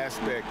every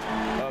aspect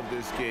of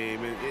this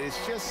game, and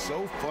it's just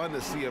so fun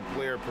to see a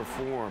player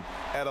perform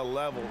at a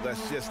level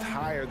that's just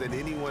higher than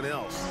anyone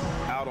else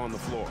out on the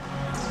floor.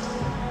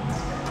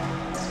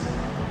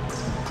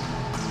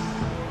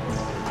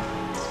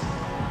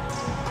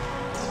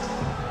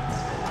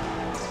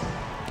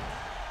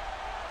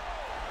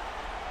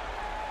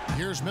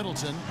 Here's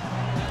Middleton.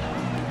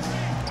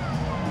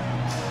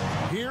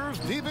 Here's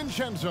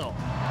DiVincenzo.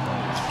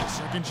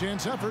 Second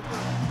chance effort.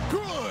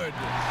 Good!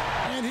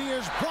 And he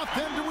has brought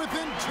them to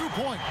within 2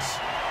 points.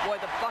 Boy,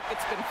 the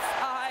bucket's been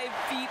 5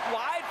 feet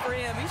wide for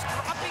him. He's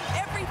dropping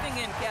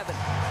everything in, Kevin.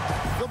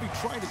 They'll be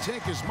trying to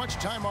take as much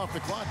time off the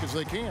clock as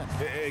they can.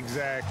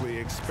 Exactly.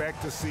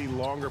 Expect to see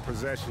longer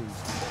possessions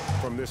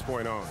from this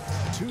point on.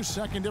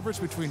 2-second difference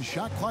between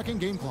shot clock and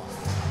game clock.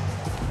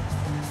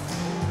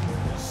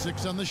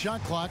 6 on the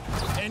shot clock,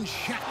 and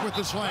Shaq with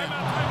the slam.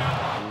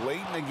 Late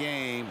in the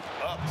game,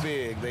 up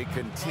big, they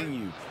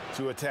continue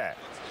to attack.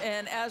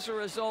 And as a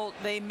result,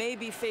 they may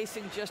be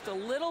facing just a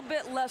little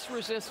bit less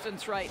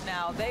resistance right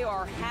now. They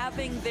are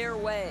having their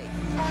way.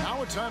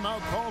 Now a timeout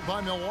called by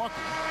Milwaukee.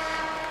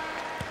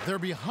 They're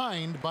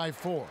behind by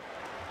 4.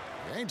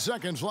 8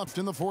 seconds left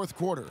in the fourth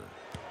quarter.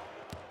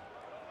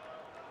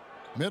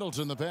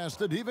 Middleton the pass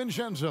to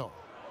DiVincenzo.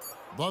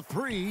 The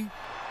 3,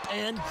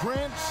 and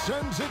Grant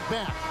sends it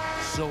back.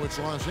 So it's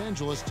Los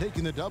Angeles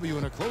taking the W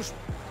in a close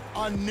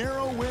one. A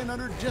narrow win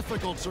under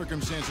difficult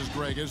circumstances,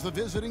 Greg, as the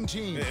visiting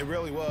team. It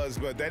really was,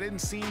 but that didn't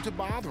seem to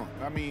bother them.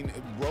 I mean,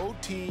 road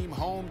team,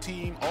 home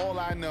team, all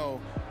I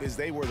know is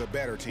they were the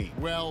better team.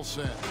 Well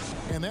said.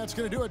 And that's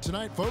going to do it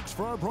tonight, folks,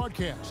 for our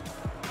broadcast.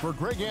 For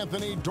Greg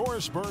Anthony,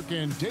 Doris Burke,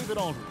 and David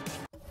Aldridge,